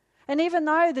 and even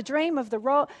though the dream of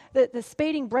the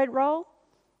speeding bread roll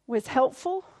was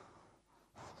helpful,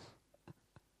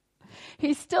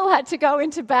 he still had to go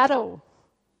into battle.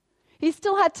 He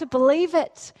still had to believe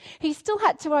it. He still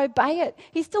had to obey it.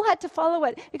 He still had to follow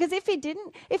it. Because if he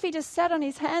didn't, if he just sat on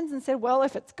his hands and said, well,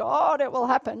 if it's God, it will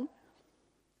happen,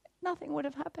 nothing would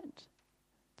have happened.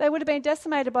 They would have been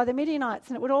decimated by the Midianites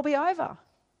and it would all be over.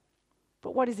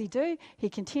 But what does he do? He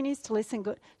continues to listen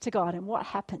to God. And what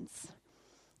happens?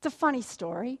 It's a funny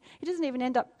story. He doesn't even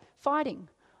end up fighting.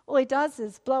 All he does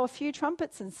is blow a few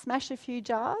trumpets and smash a few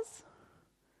jars.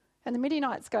 And the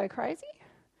Midianites go crazy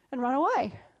and run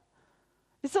away.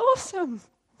 It's awesome.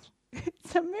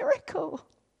 It's a miracle.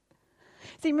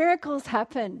 See, miracles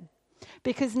happen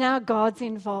because now God's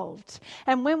involved.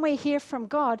 And when we hear from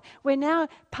God, we're now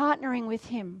partnering with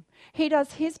him. He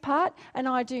does his part and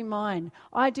I do mine.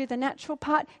 I do the natural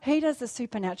part, he does the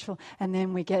supernatural. And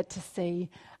then we get to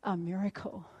see a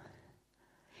miracle.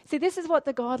 See, this is what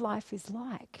the God life is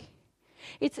like.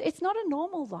 It's not a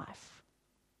normal life.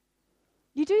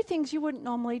 You do things you wouldn't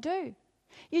normally do.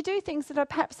 You do things that are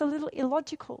perhaps a little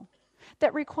illogical,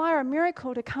 that require a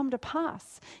miracle to come to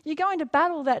pass. You go into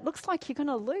battle that looks like you're going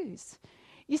to lose.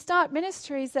 You start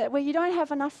ministries where you don't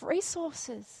have enough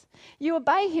resources. You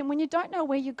obey him when you don't know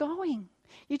where you're going.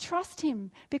 You trust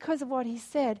him because of what he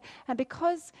said and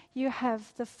because you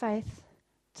have the faith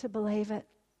to believe it.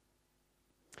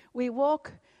 We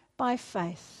walk by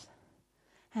faith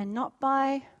and not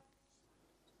by...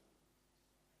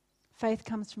 Faith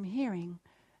comes from hearing,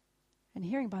 and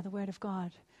hearing by the word of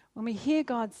God. When we hear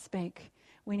God speak,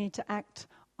 we need to act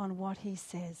on what he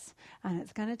says. And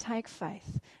it's going to take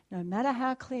faith, no matter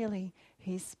how clearly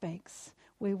he speaks.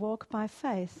 We walk by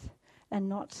faith and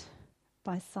not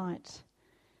by sight.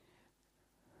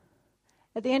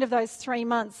 At the end of those 3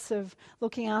 months of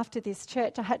looking after this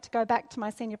church, I had to go back to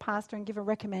my senior pastor and give a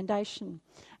recommendation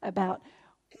about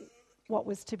what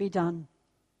was to be done.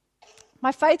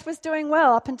 My faith was doing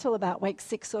well up until about week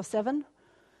 6 or 7,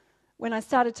 when I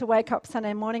started to wake up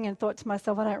Sunday morning and thought to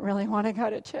myself, I don't really want to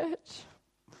go to church.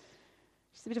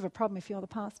 It's a bit of a problem if you're the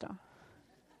pastor.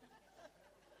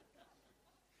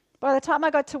 By the time I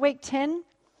got to week 10,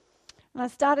 And I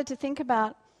started to think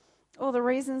about all the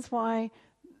reasons why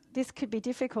this could be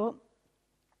difficult.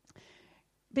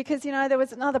 Because, there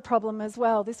was another problem as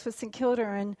well. This was St Kilda,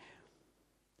 and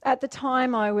at the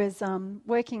time I was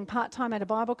working part-time at a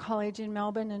Bible college in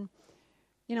Melbourne, and,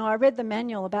 I read the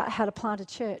manual about how to plant a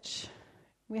church.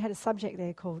 We had a subject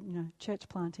there called, church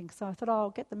planting. So I thought, I'll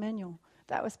get the manual.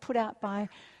 That was put out by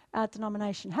our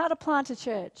denomination. How to plant a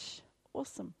church.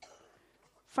 Awesome.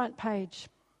 Front page.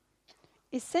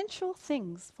 Essential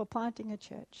things for planting a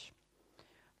church.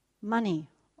 Money.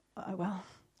 Oh, well,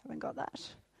 haven't got that.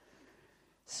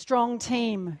 Strong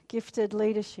team, gifted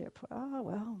leadership. Oh,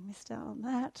 well, missed out on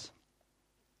that.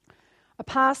 A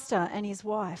pastor and his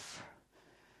wife.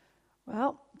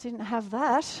 Well, didn't have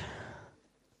that.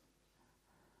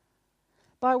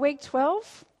 By week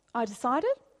 12, I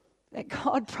decided that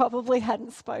God probably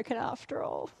hadn't spoken after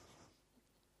all.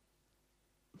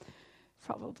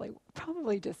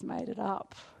 Probably just made it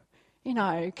up,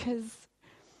 because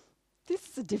this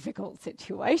is a difficult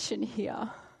situation here.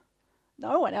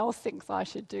 No one else thinks I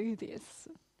should do this.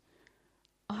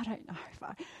 I don't know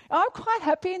I'm quite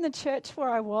happy in the church where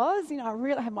I was. I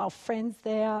really have my friends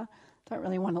there. Don't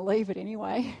really want to leave it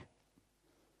anyway.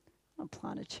 I'll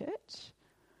plant a church.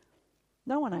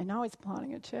 No one I know is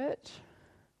planting a church.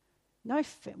 No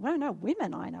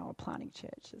women I know are planting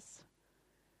churches.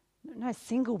 No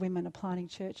single women are planting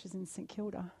churches in St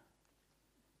Kilda.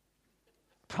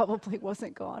 Probably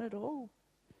wasn't God at all.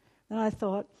 And I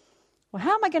thought, well,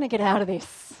 how am I going to get out of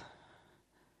this?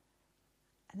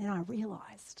 And then I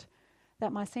realised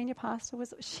that my senior pastor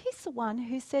she's the one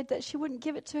who said that she wouldn't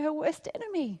give it to her worst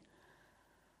enemy.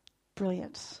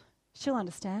 Brilliant. She'll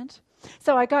understand.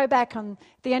 So I go back on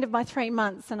the end of my 3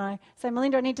 months and I say,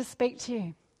 Melinda, I need to speak to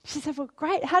you. She said, well,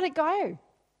 great. How'd it go?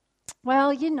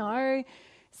 Well,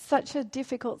 such a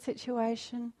difficult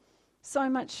situation. So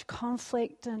much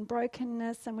conflict and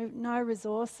brokenness, and we've no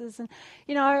resources. And,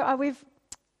 we've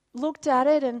looked at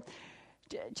it and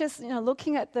just,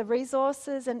 looking at the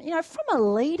resources and, from a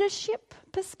leadership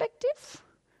perspective,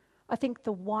 I think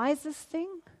the wisest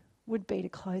thing would be to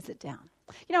close it down.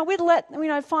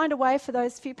 We'd find a way for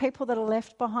those few people that are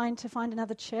left behind to find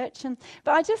another church.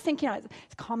 But I just think, it's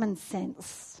common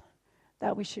sense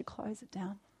that we should close it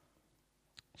down.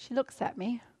 She looks at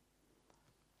me.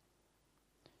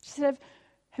 She said,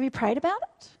 have you prayed about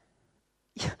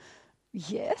it?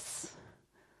 Yes.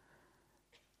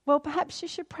 Well, perhaps you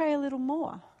should pray a little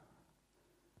more.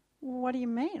 Well, what do you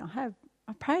mean?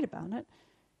 I prayed about it.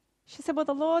 She said, well,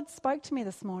 the Lord spoke to me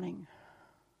this morning.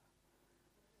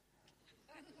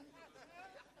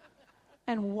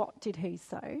 And what did he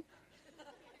say?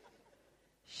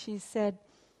 She said,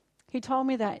 he told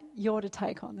me that you're to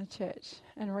take on the church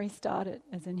and restart it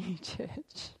as a new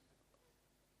church.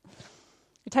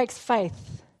 It takes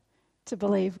faith to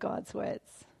believe God's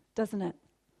words, doesn't it?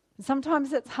 And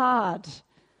sometimes it's hard.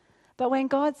 But when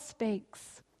God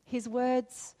speaks, his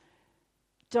words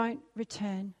don't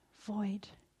return void.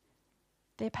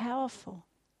 They're powerful.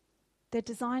 They're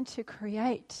designed to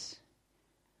create.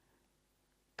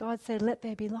 God said, let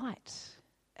there be light.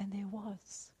 And there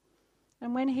was.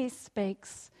 And when he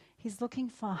speaks, he's looking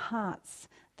for hearts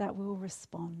that will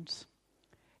respond.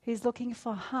 He's looking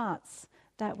for hearts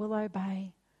that will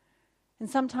obey. And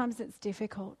sometimes it's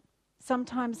difficult.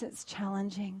 Sometimes it's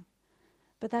challenging.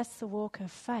 But that's the walk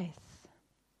of faith.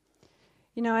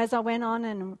 As I went on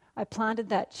and I planted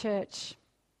that church,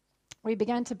 we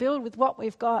began to build with what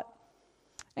we've got.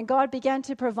 And God began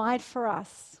to provide for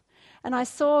us. And I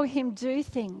saw him do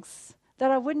things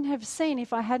that I wouldn't have seen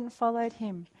if I hadn't followed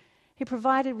him. He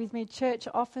provided with me church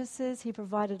offices. He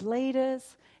provided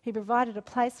leaders. He provided a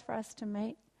place for us to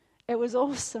meet. It was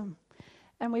awesome.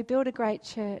 And we built a great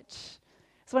church.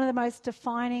 It's one of the most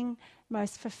defining,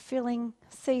 most fulfilling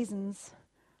seasons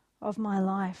of my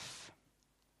life.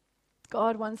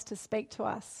 God wants to speak to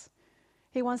us.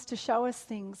 He wants to show us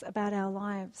things about our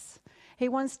lives. He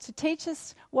wants to teach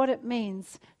us what it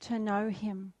means to know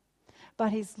him.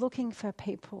 But he's looking for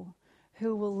people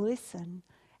who will listen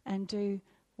and do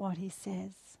what he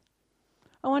says.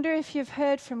 I wonder if you've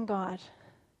heard from God.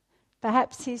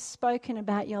 Perhaps he's spoken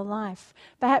about your life.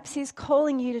 Perhaps he's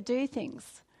calling you to do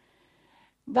things.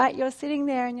 But you're sitting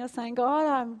there and you're saying, God,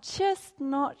 I'm just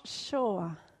not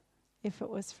sure if it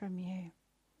was from you.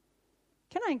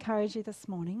 Can I encourage you this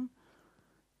morning?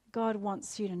 God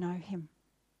wants you to know him.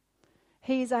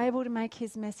 He is able to make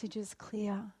his messages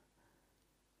clear.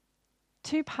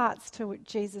 2 parts to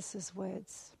Jesus'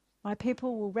 words. My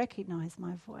people will recognize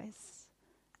my voice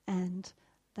and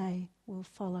they will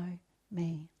follow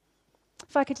me.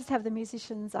 If I could just have the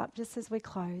musicians up just as we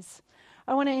close.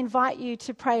 I want to invite you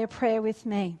to pray a prayer with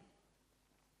me.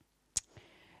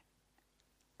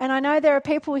 And I know there are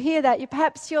people here that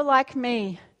perhaps you're like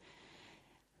me.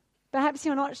 Perhaps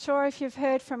you're not sure if you've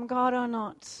heard from God or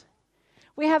not.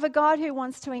 We have a God who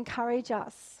wants to encourage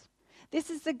us.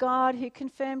 This is the God who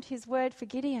confirmed his word for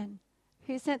Gideon,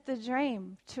 who sent the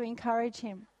dream to encourage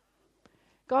him.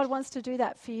 God wants to do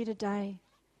that for you today.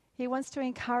 He wants to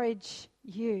encourage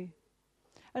you.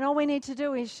 And all we need to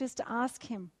do is just ask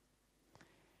him.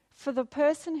 For the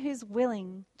person who's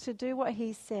willing to do what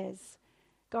he says,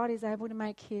 God is able to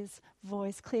make his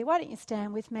voice clear. Why don't you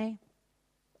stand with me?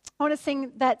 I want to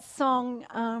sing that song,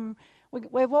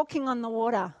 We're Walking on the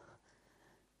Water.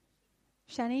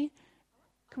 Shani,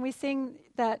 can we sing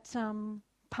that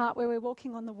part where we're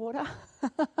walking on the water?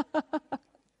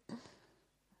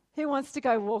 Who wants to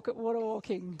go water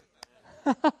walking?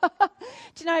 Do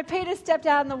you know, Peter stepped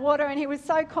out in the water and he was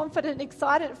so confident and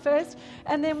excited at first,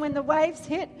 and then when the waves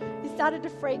hit, he started to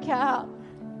freak out.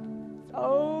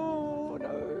 Oh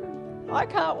no, I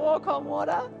can't walk on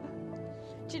water.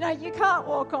 Do you know, you can't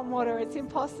walk on water, it's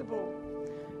impossible.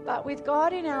 But with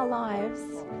God in our lives,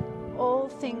 all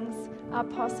things are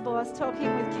possible. I was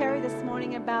talking with Kerry this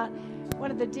morning about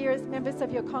one of the dearest members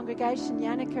of your congregation,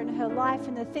 Yannicka, and her life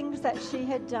and the things that she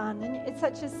had done. And it's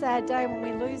such a sad day when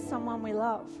we lose someone we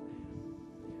love.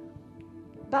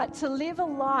 But to live a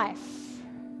life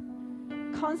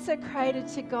consecrated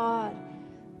to God,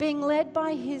 being led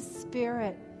by his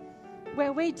Spirit,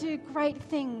 where we do great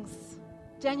things.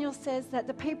 Daniel says that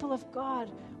the people of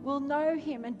God will know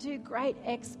him and do great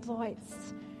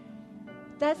exploits.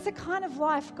 That's the kind of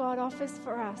life God offers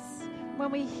for us when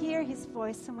we hear his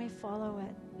voice and we follow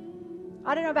it.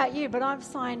 I don't know about you, but I've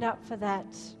signed up for that.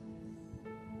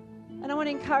 And I want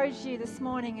to encourage you this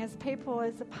morning as people,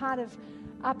 as a part of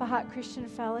Upper Heart Christian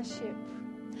Fellowship.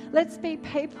 Let's be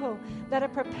people that are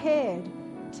prepared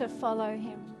to follow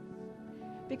him.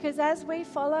 Because as we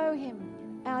follow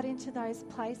him out into those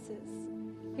places,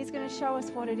 he's going to show us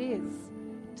what it is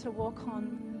to walk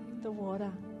on the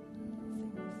water.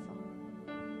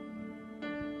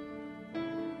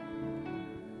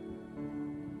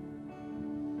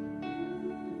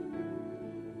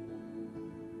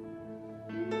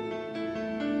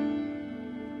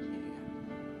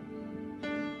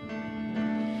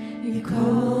 You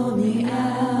call me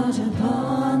out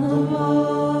upon the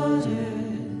waters,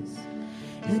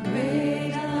 the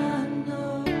great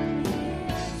unknown.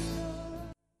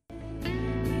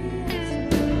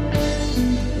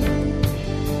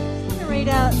 I'm going to read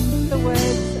out the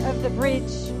words of the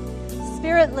bridge.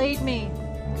 Spirit, lead me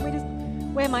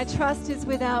where my trust is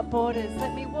without borders.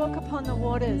 Let me walk upon the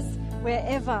waters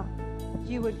wherever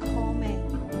you would call me.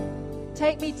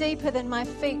 Take me deeper than my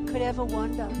feet could ever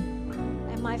wander,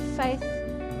 and my faith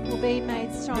will be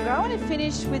made stronger. I want to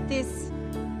finish with this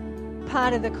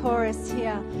part of the chorus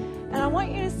here, and I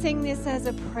want you to sing this as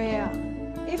a prayer,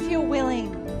 if you're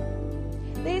willing.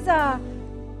 These are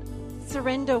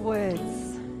surrender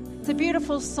words. It's a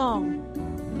beautiful song,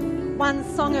 one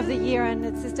song of the year, and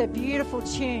it's just a beautiful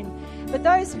tune. But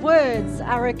those words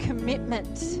are a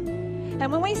commitment.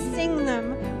 And when we sing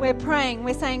them, we're praying.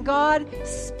 We're saying, God,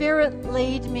 Spirit,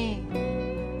 lead me.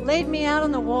 Lead me out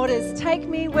on the waters. Take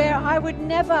me where I would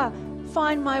never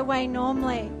find my way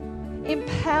normally.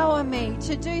 Empower me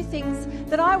to do things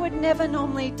that I would never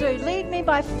normally do. Lead me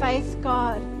by faith,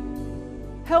 God.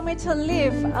 Help me to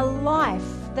live a life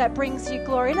that brings you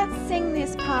glory. Let's sing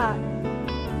this part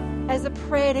as a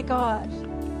prayer to God.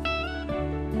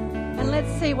 And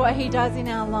let's see what he does in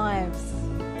our lives.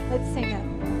 Let's sing it.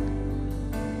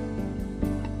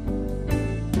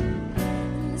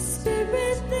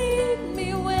 Spirit, lead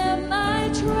me where my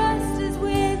trust is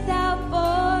without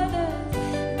borders.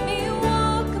 Let me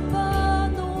walk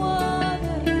upon the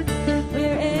waters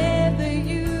wherever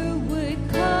you would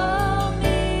call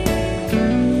me,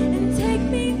 and take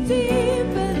me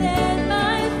deeper than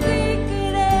my feet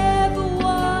could ever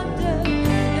wander,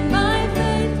 and my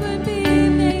faith would be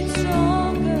made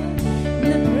stronger in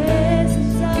the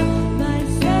presence of my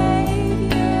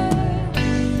Savior.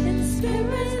 And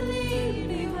Spirit, lead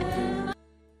me where my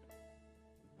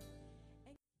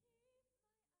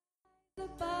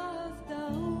above the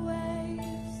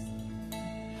waves.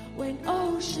 When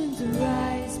oceans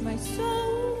rise, my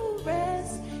soul will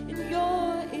rest in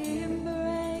your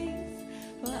embrace.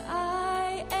 For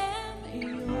I am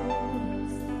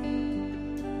yours,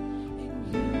 and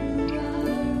you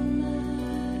are mine.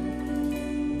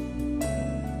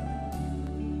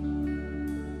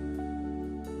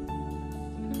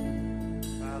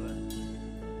 Father,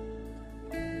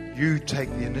 you take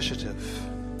the initiative.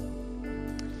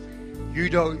 You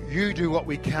do what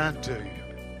we can't do.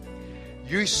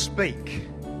 You speak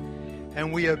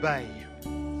and we obey.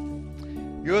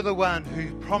 You're the one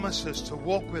who promises to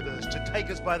walk with us, to take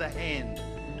us by the hand.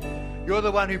 You're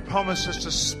the one who promises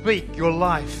to speak your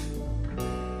life,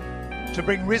 to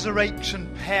bring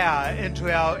resurrection power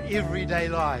into our everyday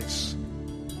lives.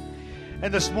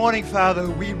 And this morning, Father,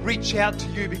 we reach out to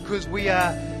you because we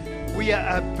are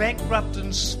bankrupt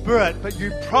in spirit, but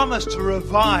you promise to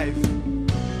revive.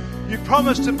 You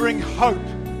promise to bring hope.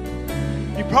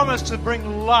 You promise to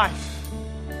bring life.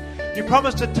 You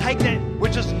promise to take that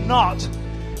which is not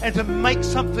and to make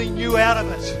something new out of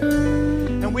it.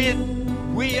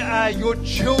 And we are your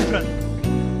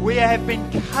children. We have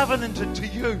been covenanted to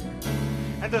you.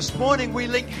 And this morning we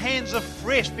link hands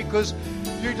afresh because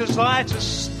you desire to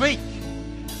speak.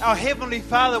 Our Heavenly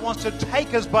Father wants to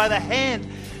take us by the hand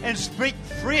and speak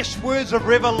fresh words of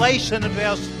revelation into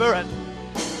our spirit.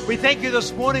 We thank you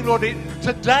this morning, Lord.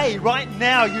 Today, right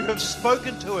now, you have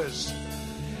spoken to us.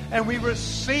 And we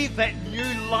receive that new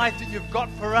life that you've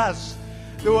got for us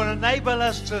that will enable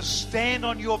us to stand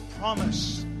on your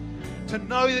promise, to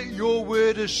know that your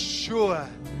word is sure,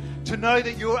 to know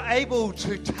that you're able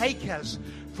to take us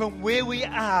from where we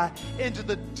are into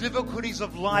the difficulties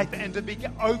of life and to be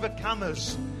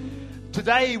overcomers.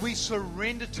 Today, we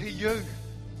surrender to you.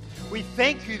 We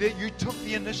thank you that you took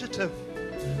the initiative.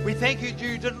 We thank you that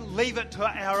you didn't leave it to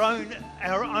our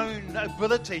own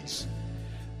abilities,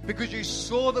 because you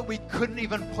saw that we couldn't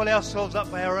even pull ourselves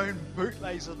up by our own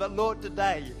bootlaces. But Lord,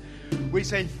 today we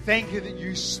say thank you that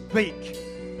you speak.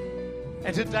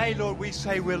 And today, Lord, we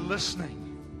say we're listening.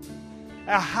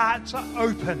 Our hearts are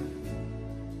open.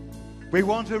 We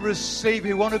want to receive.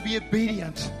 We want to be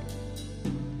obedient.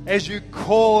 As you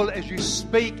call, as you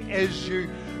speak, as you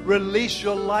release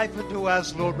your life into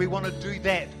us, Lord, we want to do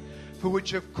that for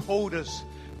which you've called us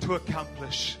to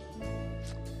accomplish.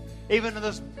 Even in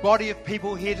this body of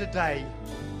people here today,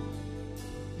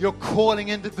 you're calling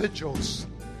individuals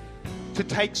to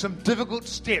take some difficult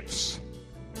steps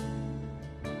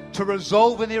to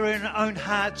resolve in their own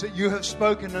hearts that you have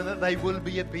spoken and that they will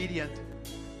be obedient.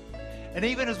 And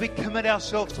even as we commit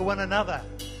ourselves to one another,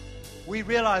 we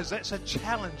realize that's a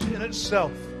challenge in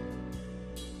itself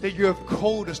that you have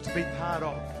called us to be part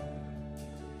of.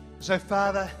 So,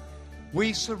 Father,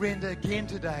 we surrender again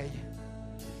today.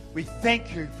 We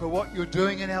thank you for what you're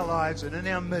doing in our lives and in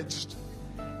our midst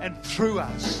and through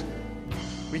us.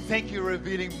 We thank you for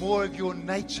revealing more of your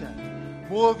nature,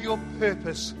 more of your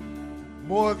purpose,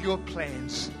 more of your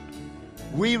plans.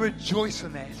 We rejoice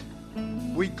in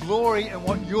that. We glory in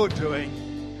what you're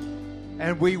doing,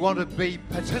 and we want to be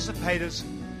participators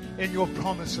in your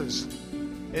promises.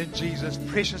 In Jesus'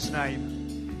 precious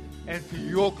name and for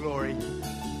your glory.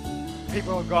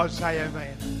 People of God say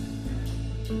amen.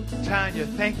 Tanya,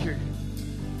 thank you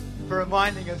for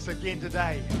reminding us again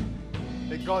today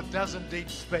that God does indeed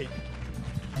speak.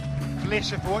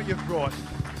 Bless you for what you've brought.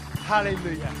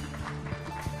 Hallelujah.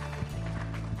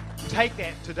 Take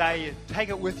that today and take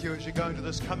it with you as you go into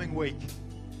this coming week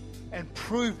and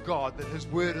prove God that his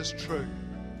word is true.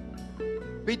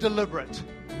 Be deliberate.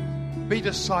 Be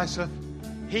decisive.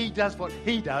 He does what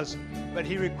he does, but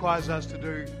he requires us to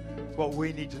do what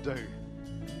we need to do.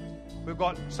 We've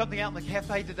got something out in the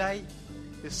cafe today.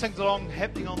 There's sing-along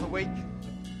happening on the week.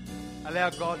 Allow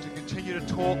God to continue to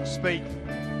talk, speak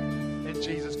in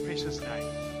Jesus' precious name.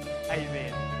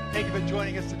 Amen. Thank you for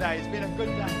joining us today. It's been a good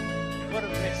day.